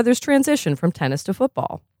about his brother's transition from tennis to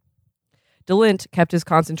football? DeLint kept his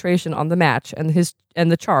concentration on the match and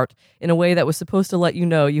the chart in a way that was supposed to let you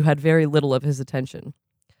know you had very little of his attention.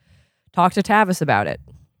 Talk to Tavis about it.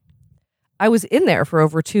 I was in there for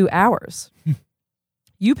over 2 hours.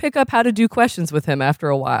 You pick up how to do questions with him after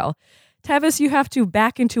a while. Tavis, you have to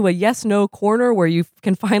back into a yes-no corner where you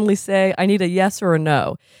can finally say, I need a yes or a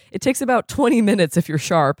no. It takes about 20 minutes if you're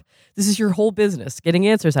sharp. This is your whole business, getting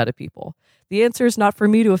answers out of people. The answer is not for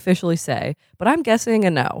me to officially say, but I'm guessing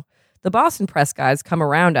a no. The Boston press guys come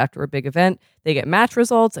around after a big event. They get match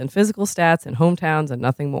results and physical stats and hometowns and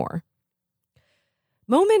nothing more.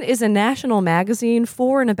 Moment is a national magazine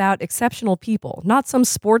for and about exceptional people, not some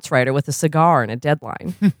sports writer with a cigar and a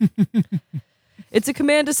deadline. It's a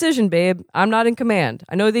command decision, babe. I'm not in command.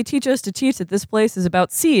 I know they teach us to teach that this place is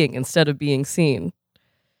about seeing instead of being seen.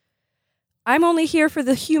 I'm only here for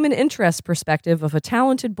the human interest perspective of a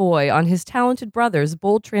talented boy on his talented brother's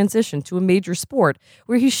bold transition to a major sport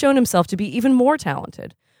where he's shown himself to be even more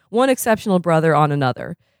talented. One exceptional brother on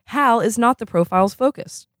another. Hal is not the profile's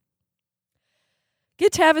focus.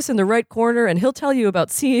 Get Tavis in the right corner and he'll tell you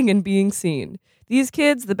about seeing and being seen. These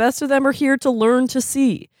kids, the best of them, are here to learn to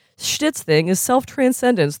see. Stit's thing is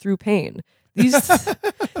self-transcendence through pain.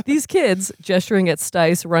 These kids, gesturing at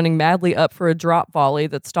Stice, running madly up for a drop volley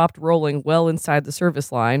that stopped rolling well inside the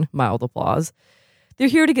service line, mild applause. They're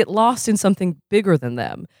here to get lost in something bigger than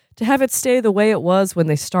them, to have it stay the way it was when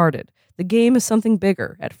they started. The game is something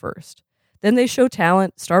bigger at first. Then they show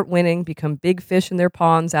talent, start winning, become big fish in their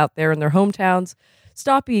ponds out there in their hometowns,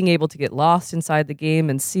 stop being able to get lost inside the game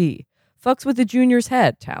and see. Fucks with the junior's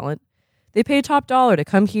head, talent. They pay top dollar to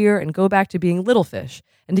come here and go back to being little fish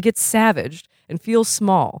and to get savaged and feel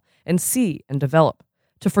small and see and develop,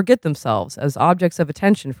 to forget themselves as objects of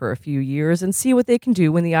attention for a few years and see what they can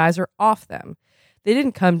do when the eyes are off them. They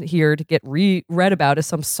didn't come here to get read about as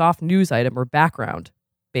some soft news item or background,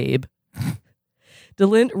 babe.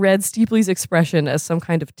 DeLint read Steepley's expression as some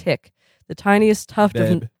kind of tick, the tiniest tuft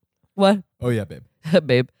Babe. of... What? Oh, yeah, babe.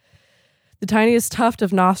 Babe. The tiniest tuft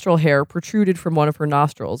of nostril hair protruded from one of her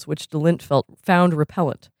nostrils, which DeLint found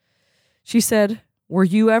repellent. She said, "Were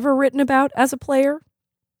you ever written about as a player?"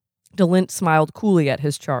 DeLint smiled coolly at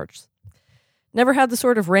his charge. "Never had the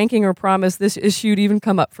sort of ranking or promise this issue'd even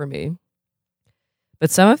come up for me." "But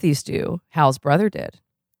some of these do. Hal's brother did."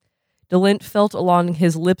 DeLint felt along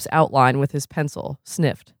his lips' outline with his pencil,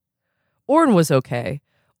 sniffed. "Orrin was okay.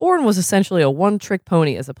 Orrin was essentially a one-trick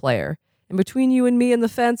pony as a player. And between you and me and the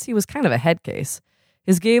fence, he was kind of a head case.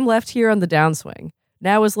 His game left here on the downswing.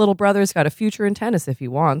 Now his little brother's got a future in tennis if he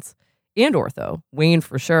wants. And ortho. Wayne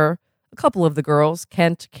for sure. A couple of the girls,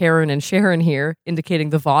 Kent, Karen, and Sharon here, indicating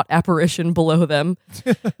the Vought apparition below them.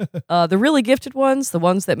 The really gifted ones, the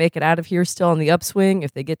ones that make it out of here still on the upswing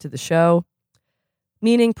if they get to the show.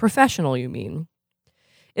 Meaning professional, you mean.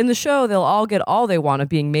 In the show, they'll all get all they want of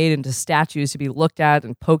being made into statues to be looked at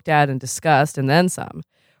and poked at and discussed, and then some.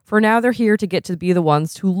 For now, they're here to get to be the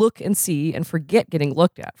ones who look and see and forget getting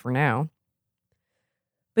looked at for now.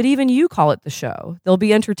 But even you call it the show. They'll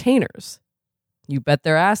be entertainers. You bet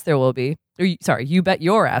their ass there will be. You bet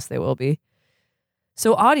your ass they will be.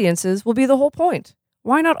 So audiences will be the whole point.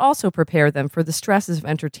 Why not also prepare them for the stresses of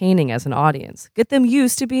entertaining as an audience? Get them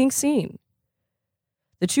used to being seen.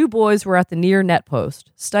 The two boys were at the near net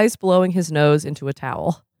post, Stice blowing his nose into a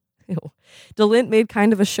towel. DeLint made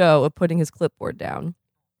kind of a show of putting his clipboard down.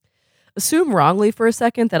 Assume wrongly for a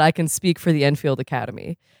second that I can speak for the Enfield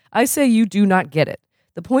Academy. I say you do not get it.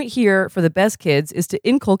 The point here for the best kids is to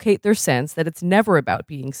inculcate their sense that it's never about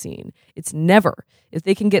being seen. It's never. If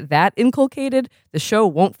they can get that inculcated, the show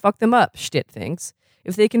won't fuck them up, Stitt thinks.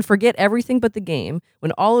 If they can forget everything but the game,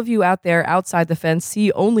 when all of you out there outside the fence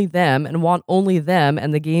see only them and want only them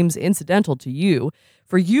and the game's incidental to you,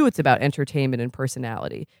 for you it's about entertainment and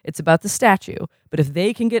personality. It's about the statue. But if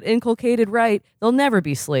they can get inculcated right, they'll never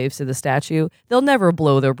be slaves to the statue. They'll never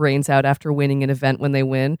blow their brains out after winning an event when they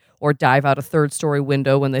win, or dive out a third-story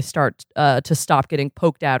window when they start to stop getting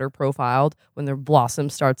poked at or profiled, when their blossom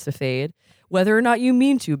starts to fade. Whether or not you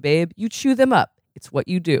mean to, babe, you chew them up. It's what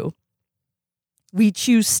you do. We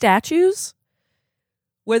choose statues?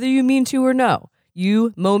 Whether you mean to or no.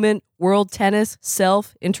 You, Moment, World Tennis,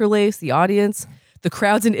 Self, Interlace, the audience, the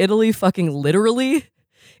crowds in Italy fucking literally.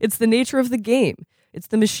 It's the nature of the game. It's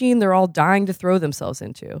the machine they're all dying to throw themselves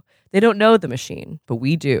into. They don't know the machine, but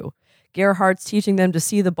we do. Gerhardt's teaching them to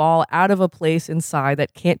see the ball out of a place inside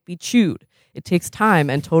that can't be chewed. It takes time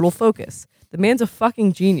and total focus. The man's a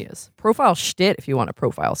fucking genius. Profile Stitt if you want to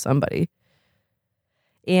profile somebody.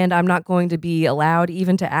 And I'm not going to be allowed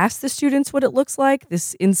even to ask the students what it looks like,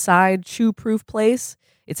 this inside chew-proof place.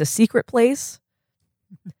 It's a secret place.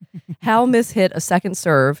 Hal mishit a second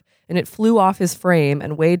serve, and it flew off his frame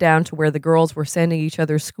and way down to where the girls were sending each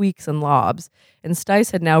other squeaks and lobs, and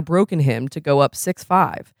Stice had now broken him to go up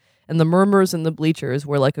 6-5, and the murmurs in the bleachers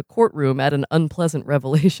were like a courtroom at an unpleasant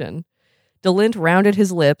revelation. DeLint rounded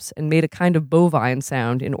his lips and made a kind of bovine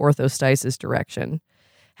sound in orthostasis direction.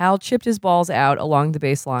 Hal chipped his balls out along the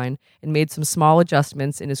baseline and made some small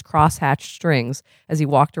adjustments in his cross-hatched strings as he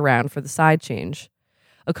walked around for the side change.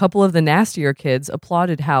 A couple of the nastier kids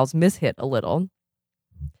applauded Hal's mishit a little.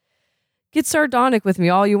 Get sardonic with me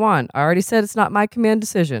all you want. I already said it's not my command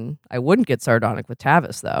decision. I wouldn't get sardonic with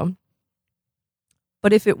Tavis, though.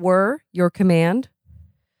 But if it were your command?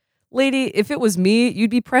 Lady, if it was me, you'd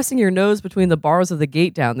be pressing your nose between the bars of the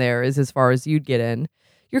gate down there is as far as you'd get in.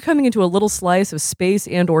 You're coming into a little slice of space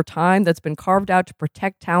and or time that's been carved out to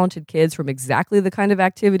protect talented kids from exactly the kind of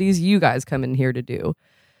activities you guys come in here to do.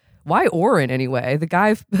 Why Oren, anyway?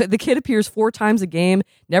 The kid appears 4 times a game,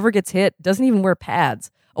 never gets hit, doesn't even wear pads.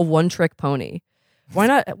 A one-trick pony. Why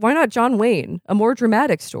not John Wayne? A more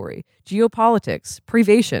dramatic story. Geopolitics,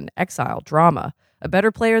 privation, exile, drama. A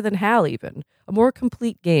better player than Hal, even. A more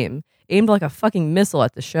complete game. Aimed like a fucking missile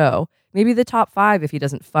at the show. Maybe the top 5 if he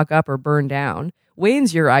doesn't fuck up or burn down.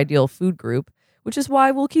 Wayne's your ideal food group, which is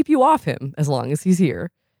why we'll keep you off him as long as he's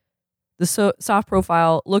here. The soft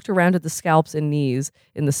profile looked around at the scalps and knees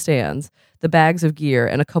in the stands, the bags of gear,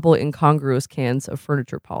 and a couple incongruous cans of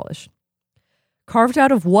furniture polish. Carved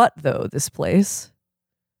out of what, though, this place?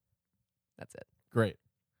 That's it. Great.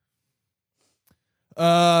 Where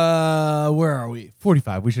are we?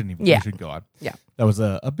 45. We shouldn't even. Yeah. We should go on. Yeah. That was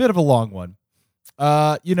a bit of a long one.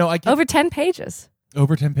 I can, over 10 pages.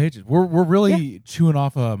 Over 10 pages. We're really chewing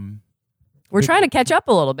off We're trying to catch up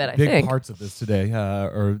a little bit, I think. Big parts of this today,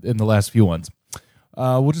 or in the last few ones.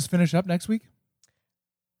 We'll just finish up next week.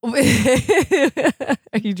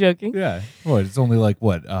 Are you joking? Yeah. What? It's only like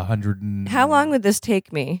what 100. How long would this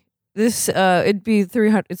take me? This it'd be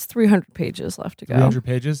 300. It's 300 pages left to go. 300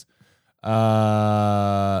 pages.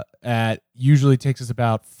 Usually takes us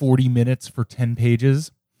about 40 minutes for 10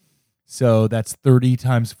 pages. So that's 30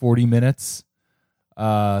 times 40 minutes.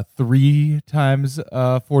 3 times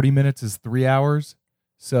 40 minutes is 3 hours.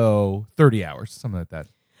 So 30 hours, something like that.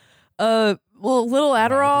 Well, a little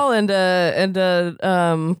Adderall and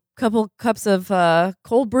a couple cups of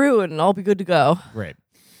cold brew, and I'll be good to go. Great.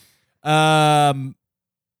 Well,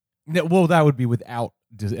 that would be without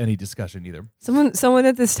any discussion either. Someone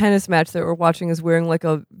at this tennis match that we're watching is wearing like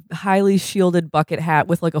a highly shielded bucket hat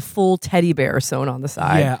with like a full teddy bear sewn on the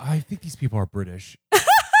side. Yeah, I think these people are British.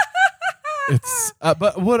 It's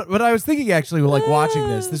but what I was thinking actually, like watching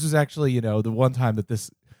this was actually the one time that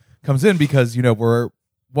this comes in because we're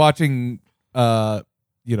watching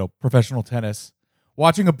professional tennis,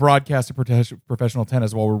 watching a broadcast of professional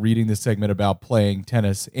tennis while we're reading this segment about playing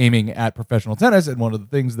tennis, aiming at professional tennis, and one of the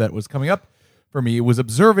things that was coming up for me was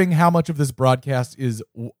observing how much of this broadcast is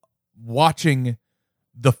watching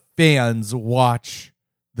the fans watch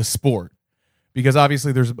the sport. Because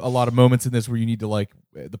obviously there's a lot of moments in this where you need to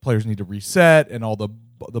the players need to reset and all the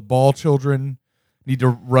ball children need to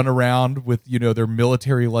run around with their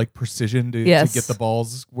military precision to get the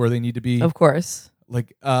balls where they need to be. Of course.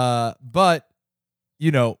 But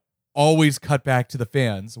always cut back to the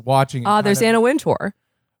fans watching. There's Anna Wintour.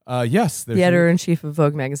 Yes, the editor-in-chief of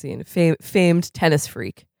Vogue magazine, famed tennis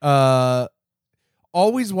freak.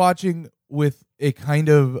 Always watching with a kind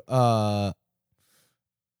of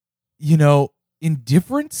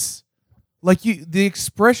indifference. The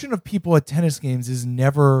expression of people at tennis games is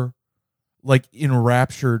never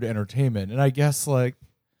enraptured entertainment, and I guess that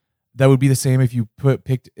would be the same if you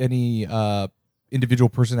picked any individual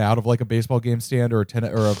person out of a baseball game stand or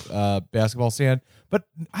a basketball stand. But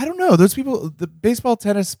I don't know, those people, the baseball,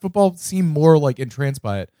 tennis, football seem more entranced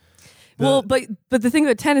by it. But the thing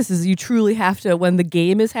about tennis is you truly have to, when the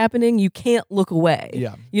game is happening, you can't look away.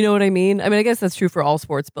 Yeah. You know what I mean? I mean, I guess that's true for all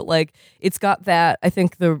sports, but it's got that. I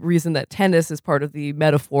think the reason that tennis is part of the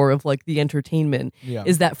metaphor of the entertainment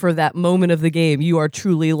is that for that moment of the game, you are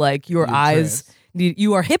truly your eyes,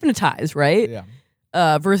 you are hypnotized, right? Yeah.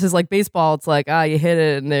 Versus baseball, it's you hit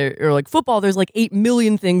it, and or football, there's 8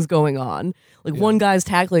 million things going on. One guy's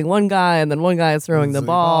tackling one guy, and then one guy is throwing the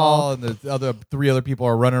ball, and the 3 other people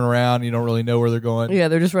are running around. You don't really know where they're going. Yeah,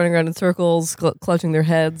 they're just running around in circles, clutching their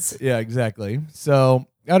heads. Yeah, exactly. So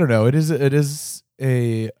I don't know. It is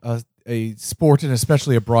a sport, and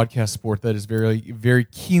especially a broadcast sport, that is very, very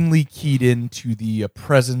keenly keyed into the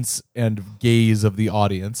presence and gaze of the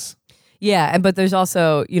audience. Yeah, but there's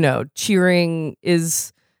also, cheering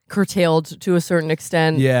is curtailed to a certain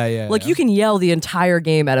extent. Yeah. You can yell the entire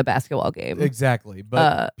game at a basketball game. Exactly,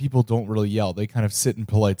 but people don't really yell. They kind of sit in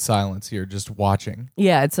polite silence here, just watching.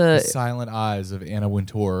 Yeah, it's the silent eyes of Anna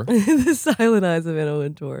Wintour. The silent eyes of Anna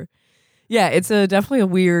Wintour. Yeah, it's definitely a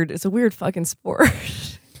weird fucking sport.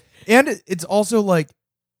 And it's also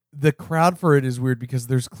the crowd for it is weird because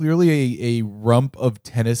there's clearly a rump of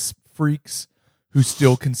tennis freaks who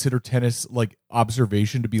still consider tennis like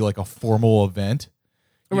observation to be like a formal event.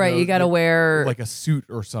 Right, you got to wear like a suit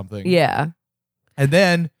or something. Yeah. And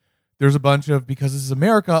then there's a bunch of, because this is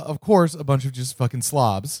America, of course, a bunch of just fucking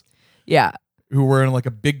slobs. Yeah. Who are wearing like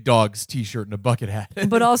a Big Dogs t-shirt and a bucket hat.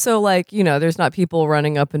 But also, like, you know, there's not people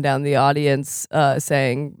running up and down the audience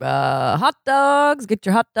saying, hot dogs, get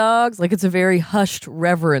your hot dogs. Like, it's a very hushed,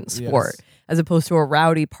 reverent sport as opposed to a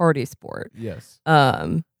rowdy party sport. Yes.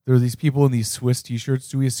 There are these people in these Swiss t-shirts.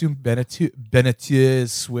 Do we assume Benetier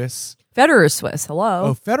is Swiss? Federer is Swiss. Hello.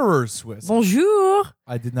 Oh, Federer is Swiss. Bonjour.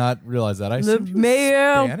 I did not realize that. I Le assumed he was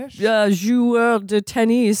meilleur Spanish. joueur de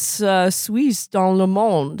tennis suisse dans le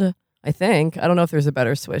monde. I think. I don't know if there's a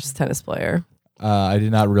better Swiss tennis player. I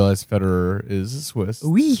did not realize Federer is Swiss.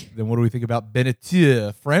 Oui. Then what do we think about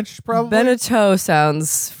Benetier? French, probably? Beneteau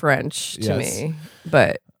sounds French to me,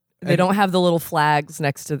 but they don't have the little flags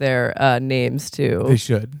next to their names, too. They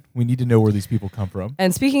should. We need to know where these people come from.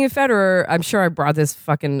 And speaking of Federer, I'm sure I brought this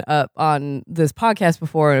fucking up on this podcast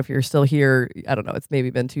before. And if you're still here, I don't know, it's maybe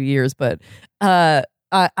been 2 years, but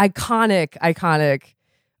iconic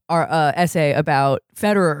essay about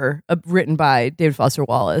Federer written by David Foster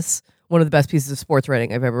Wallace. One of the best pieces of sports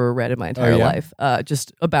writing I've ever read in my entire life.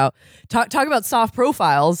 Just about talk about soft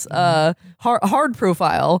profiles, hard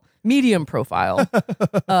profile, medium profile.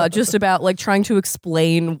 Just about like trying to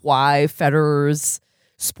explain why Federer's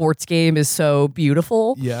sports game is so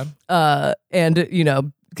beautiful. Yeah. And you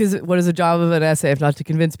know, because what is the job of an essay if not to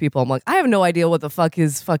convince people? I'm like, I have no idea what the fuck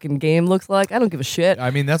his fucking game looks like. I don't give a shit. I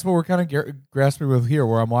mean, that's what we're kind of grasping with here,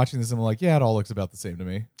 where I'm watching this and I'm like, yeah, it all looks about the same to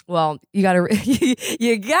me. Well, you gotta read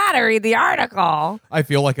the article. I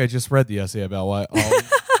feel like I just read the essay about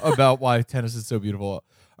why tennis is so beautiful.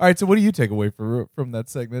 All right, so what do you take away from that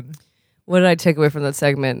segment? What did I take away from that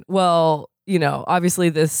segment? Well, you know, obviously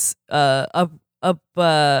this what's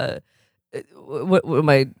the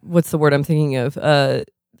word I'm thinking of?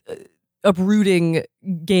 Uprooting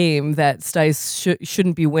game that Stice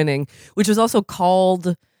shouldn't be winning, which was also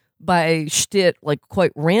called by Stitt like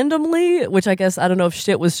quite randomly, which I guess I don't know if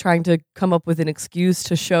Stitt was trying to come up with an excuse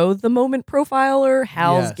to show the moment profiler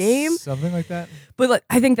Hal's game, something like that. But like,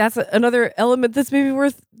 I think that's another element that's maybe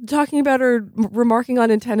worth talking about or remarking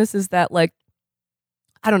on in tennis is that like,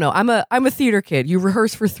 I don't know. I'm a theater kid. You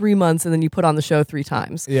rehearse for 3 months and then you put on the show 3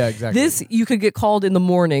 times. Yeah, exactly. This you could get called in the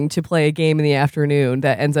morning to play a game in the afternoon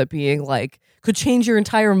that ends up being like could change your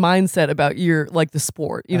entire mindset about your like the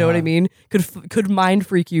sport. You know what I mean? Could mind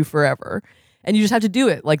freak you forever, and you just have to do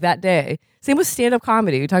it like that day. Same with stand up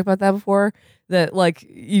comedy. We talked about that before. That like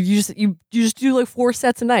you just do like 4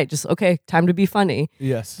 sets a night. Just okay, time to be funny.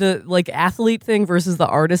 Yes. The like athlete thing versus the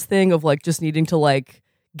artist thing of like just needing to like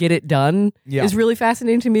get it done is really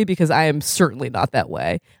fascinating to me because I am certainly not that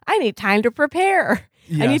way. I need time to prepare.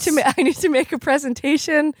 Yes. I need to make a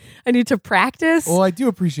presentation. I need to practice. Well, I do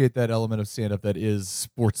appreciate that element of stand up that is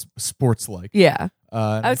sports like. Yeah.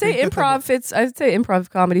 I would say improv fits. I would say improv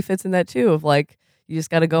comedy fits in that too. Of like you just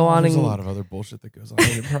got to go on. There's a lot of other bullshit that goes on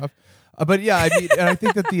in improv. But yeah, I mean, and I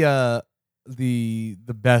think that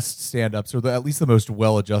the best stand-ups, or at least the most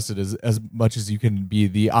well-adjusted, as much as you can be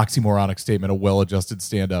the oxymoronic statement, a well-adjusted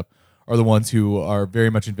stand-up, are the ones who are very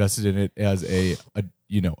much invested in it as a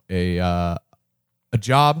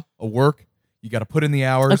job, a work. You got to put in the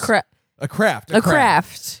hours. A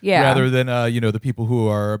craft. Yeah. Rather than the people who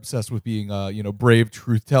are obsessed with being brave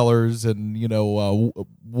truth tellers and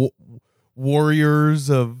warriors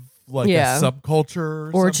of like a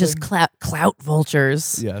subculture or just clout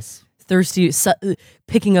vultures. Yes. Thirsty,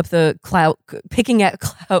 picking at clout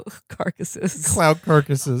carcasses. Clout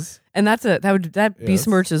carcasses. And that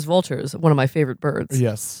besmirches vultures, one of my favorite birds.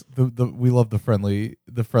 Yes, we love the friendly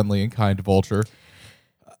and kind vulture.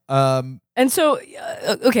 And so,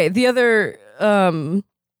 okay, the other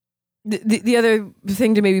the other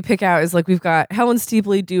thing to maybe pick out is like we've got Helen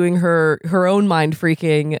Steepley doing her own mind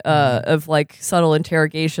freaking of like subtle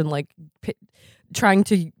interrogation, like trying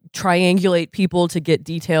to triangulate people to get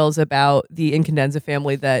details about the Incandenza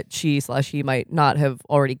family that she might not have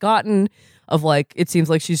already gotten. Of like, it seems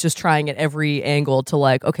like she's just trying at every angle to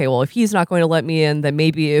like, okay, well, if he's not going to let me in, then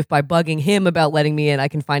maybe if by bugging him about letting me in, I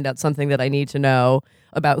can find out something that I need to know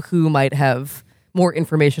about who might have more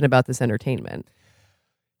information about this entertainment.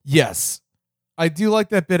 Yes. I do like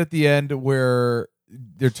that bit at the end where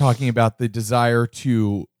they're talking about the desire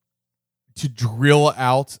to drill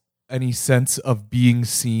out any sense of being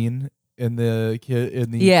seen in the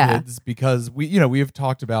kids, because we have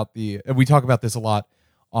talked about we talk about this a lot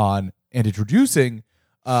on and introducing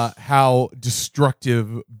how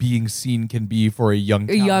destructive being seen can be for a young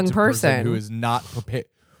person who is not prepared,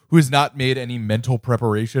 who has not made any mental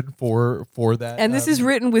preparation for that. And this is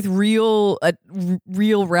written with real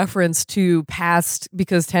reference to past,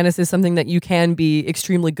 because tennis is something that you can be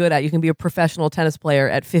extremely good at. You can be a professional tennis player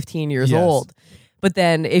at 15 years old. But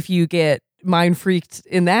then if you get mind freaked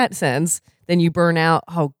in that sense, then you burn out.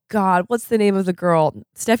 Oh God, what's the name of the girl?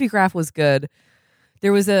 Steffi Graf was good.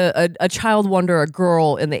 There was a child wonder, a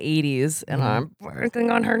girl in the 80s, and I'm working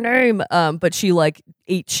on her name. But she like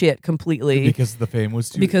ate shit completely because the fame was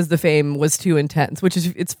too intense. Which is,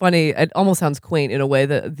 it's funny. It almost sounds quaint in a way,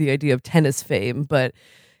 the idea of tennis fame,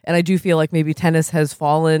 and I do feel like maybe tennis has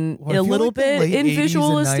fallen a little bit in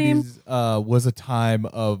visual esteem. 90s, was a time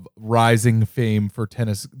of rising fame for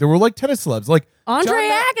tennis. There were like tennis celebs, like Andre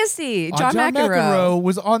Agassi, John McEnroe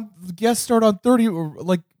was on guest starred on 30,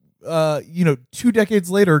 like 2 decades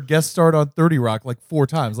later, guest starred on 30 Rock like 4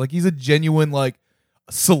 times. Like he's a genuine like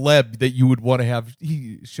celeb that you would want to have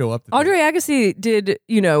show up. Andre Agassi did,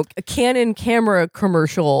 a Canon camera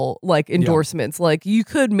commercial like endorsements. Yeah. Like you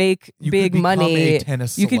could make big money.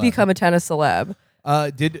 You could become a tennis celeb.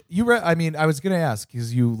 Did you read? I mean, I was going to ask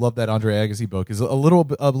because you love that Andre Agassi book. Is a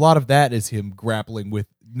lot of that is him grappling with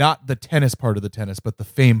not the tennis part of the tennis, but the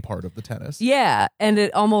fame part of the tennis. Yeah, and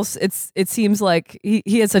it seems like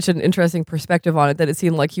he had such an interesting perspective on it that it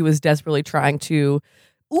seemed like he was desperately trying to.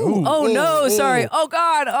 Sorry. Oh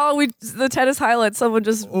God. The tennis highlight. Someone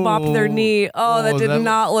just bopped their knee. That did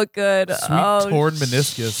not look good. Torn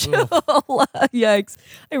meniscus. Yikes!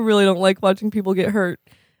 I really don't like watching people get hurt.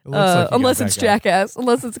 Unless it's jackass.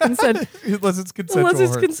 Unless it's consent. Unless it's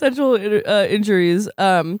consensual injuries.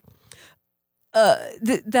 That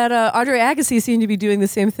Andre Agassi seemed to be doing the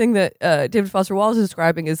same thing that David Foster Wallace is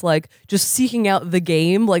describing, is like just seeking out the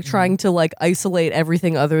game, like trying to like isolate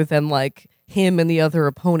everything other than like him and the other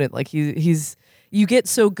opponent. Like he's you get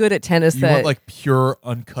so good at tennis you that want like pure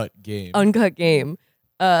uncut game.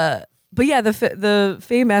 But yeah, the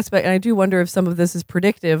fame aspect, and I do wonder if some of this is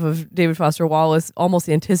predictive of David Foster Wallace almost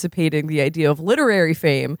anticipating the idea of literary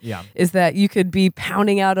fame. Yeah, is that you could be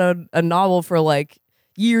pounding out a novel for like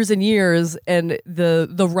years and years, and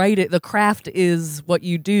the craft is what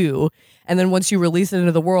you do, and then once you release it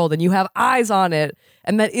into the world and you have eyes on it,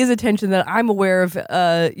 and that is attention that I'm aware of,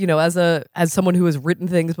 as someone who has written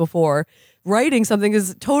things before. Writing something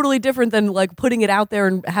is totally different than like putting it out there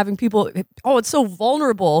and having people. Oh, it's so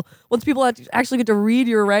vulnerable once people actually get to read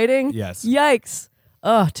your writing. Yes, yikes.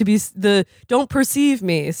 To be don't perceive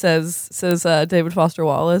me, says David Foster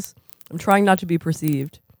Wallace. I'm trying not to be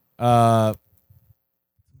perceived. Happened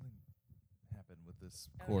with this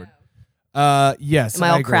chord. Yes, am I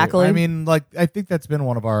all crackling? I mean, like, I think that's been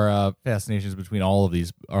one of our fascinations between all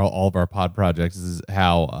of our pod projects is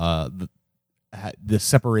how the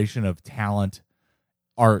separation of talent,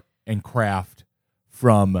 art, and craft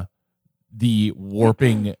from the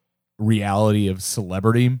warping reality of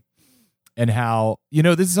celebrity, and how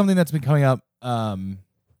this is something that's been coming up.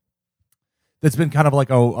 That's been kind of like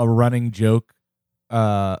a running joke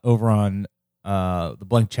over on the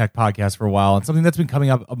Blank Check podcast for a while, and something that's been coming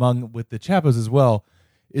up with the Chapos as well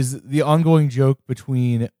is the ongoing joke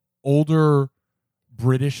between older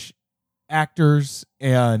British actors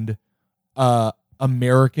and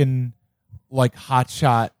American like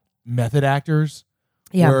hotshot method actors,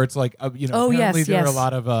 where it's like apparently there are a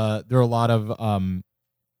lot of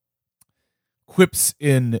quips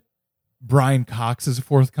in Brian Cox's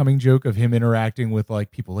forthcoming joke of him interacting with like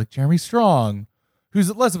people like Jeremy Strong,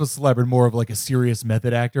 who's less of a celeb and more of like a serious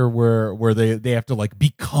method actor, where they have to like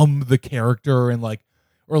become the character, and like,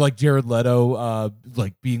 or like Jared Leto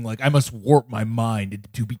like being like, I must warp my mind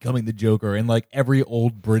into becoming the Joker, and like every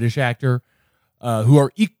old British actor who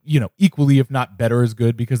are equally if not better as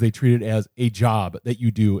good because they treat it as a job that you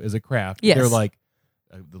do as a craft. Yes. They're like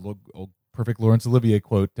the old perfect Laurence Olivier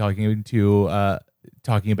quote talking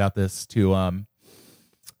about this to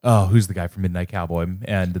who's the guy from Midnight Cowboy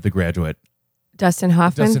and The Graduate? Dustin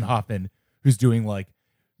Hoffman, who's doing like,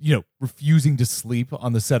 refusing to sleep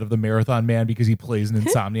on the set of The Marathon Man because he plays an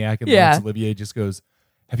insomniac, and Laurence Olivier just goes,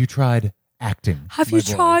 "Have you tried acting? Have you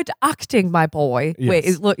tried acting, my boy?"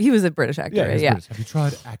 Yes. Wait, he was a British actor. Yeah, right? British. Have you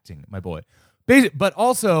tried acting, my boy? But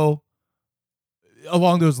also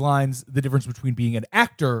along those lines, the difference between being an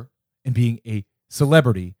actor and being a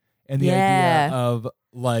celebrity, and the idea of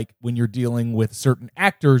like when you're dealing with certain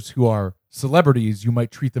actors who are celebrities, you might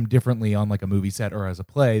treat them differently on like a movie set or as a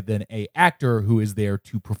play than a actor who is there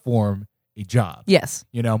to perform a job. Yes.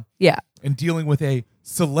 Yeah. And dealing with a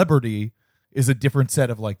celebrity is a different set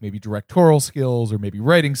of like maybe directorial skills or maybe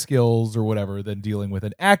writing skills or whatever than dealing with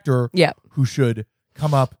an actor who should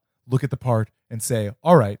come up, look at the part, and say,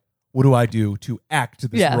 all right, what do I do to act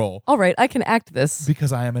this role? All right, I can act this.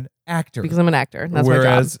 Because I am an actor. Because I'm an actor. That's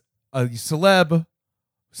Whereas my job. a celeb,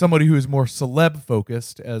 somebody who is more celeb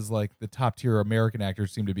focused, as like the top tier American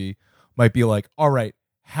actors seem to be, might be like, all right,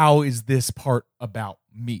 how is this part about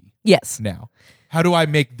me? Yes. Now, how do I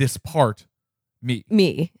make this part me?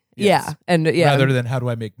 Me. Yes. Yeah. And rather than how do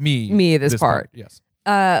I make me this part. Yes.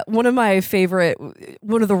 One of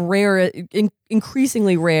the rare,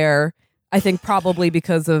 increasingly rare, I think probably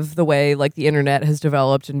because of the way like the internet has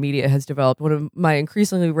developed and media has developed, one of my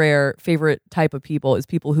increasingly rare favorite type of people is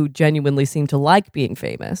people who genuinely seem to like being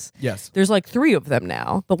famous. Yes. There's like 3 of them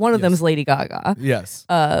now, but one of them is Lady Gaga. Yes.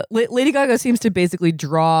 Lady Gaga seems to basically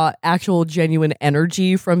draw actual genuine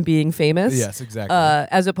energy from being famous. Yes, exactly.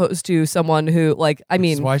 As opposed to someone who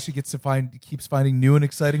That's why she gets to keeps finding new and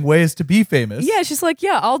exciting ways to be famous. Yeah, she's like,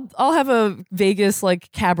 yeah, I'll have a Vegas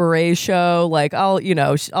like cabaret show. Like I'll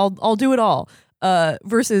do it all.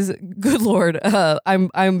 Versus, good Lord,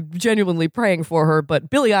 I'm genuinely praying for her,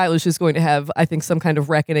 but Billie Eilish is going to have, I think, some kind of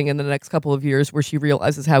reckoning in the next couple of years where she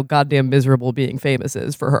realizes how goddamn miserable being famous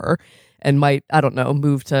is for her, and might, I don't know,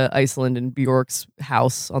 move to Iceland and Bjork's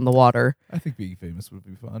house on the water. I think being famous would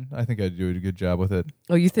be fun. I think I'd do a good job with it.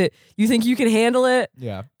 Oh, you think you can handle it?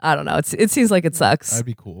 Yeah. I don't know. It seems like it sucks. That'd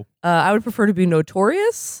be cool. I would prefer to be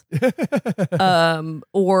notorious,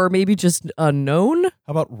 or maybe just unknown.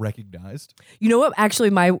 How about recognized? You know what?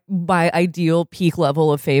 Actually, my ideal peak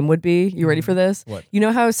level of fame would be. You ready for this? What? You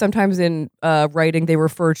know how sometimes in writing they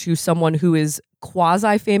refer to someone who is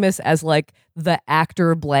quasi-famous as like the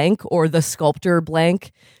actor blank or the sculptor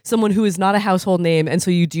blank, someone who is not a household name, and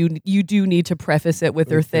so you do need to preface it with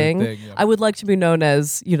their thing. Yeah. I would like to be known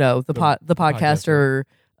as the podcaster.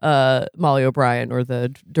 Molly O'Brien, or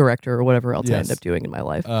the director, or whatever else I end up doing in my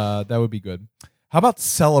life. That would be good. How about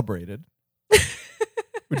celebrated?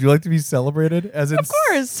 Would you like to be celebrated? As in, of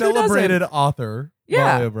course, celebrated author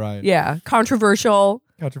Molly O'Brien. Yeah, controversial.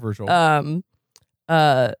 Controversial.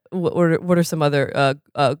 What are some other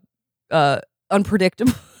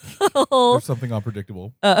unpredictable? There's something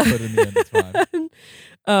unpredictable, but in the end, it's fine.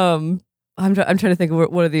 I'm trying to think of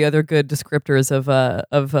what are the other good descriptors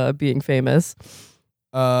of being famous.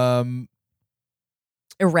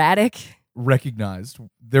 Erratic. Recognized.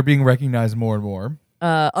 They're being recognized more and more.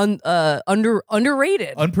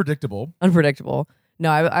 Underrated. Unpredictable.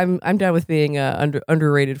 No, I'm down with being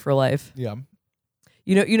underrated for life. Yeah.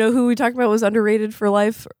 You know who we talked about was underrated for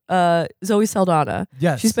life? Zoe Saldana.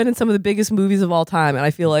 Yes. She's been in some of the biggest movies of all time, and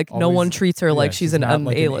I feel like no one treats her like she's an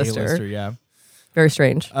A-lister. A-lister. Yeah. Very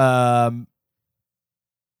strange.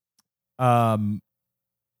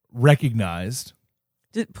 Recognized.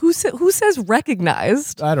 Who says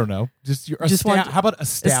recognized? I don't know. How about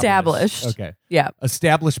established? Established. Okay. Yeah.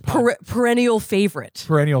 Established. Perennial favorite.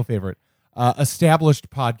 Established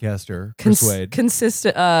podcaster. Persuade.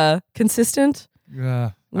 Consistent.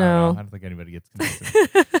 No. I don't think anybody gets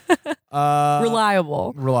consistent.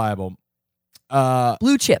 Reliable.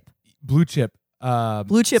 Blue chip. Blue chip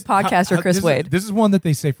podcaster Chris Wade. This is one that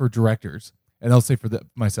they say for directors, and they'll say for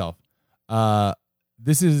myself.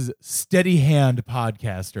 This is steady hand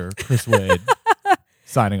podcaster Chris Wade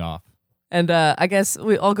signing off. And I guess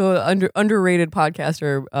we all go underrated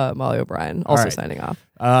podcaster Molly O'Brien also signing off.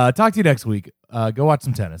 Talk to you next week. Go watch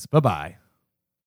some tennis. Bye-bye.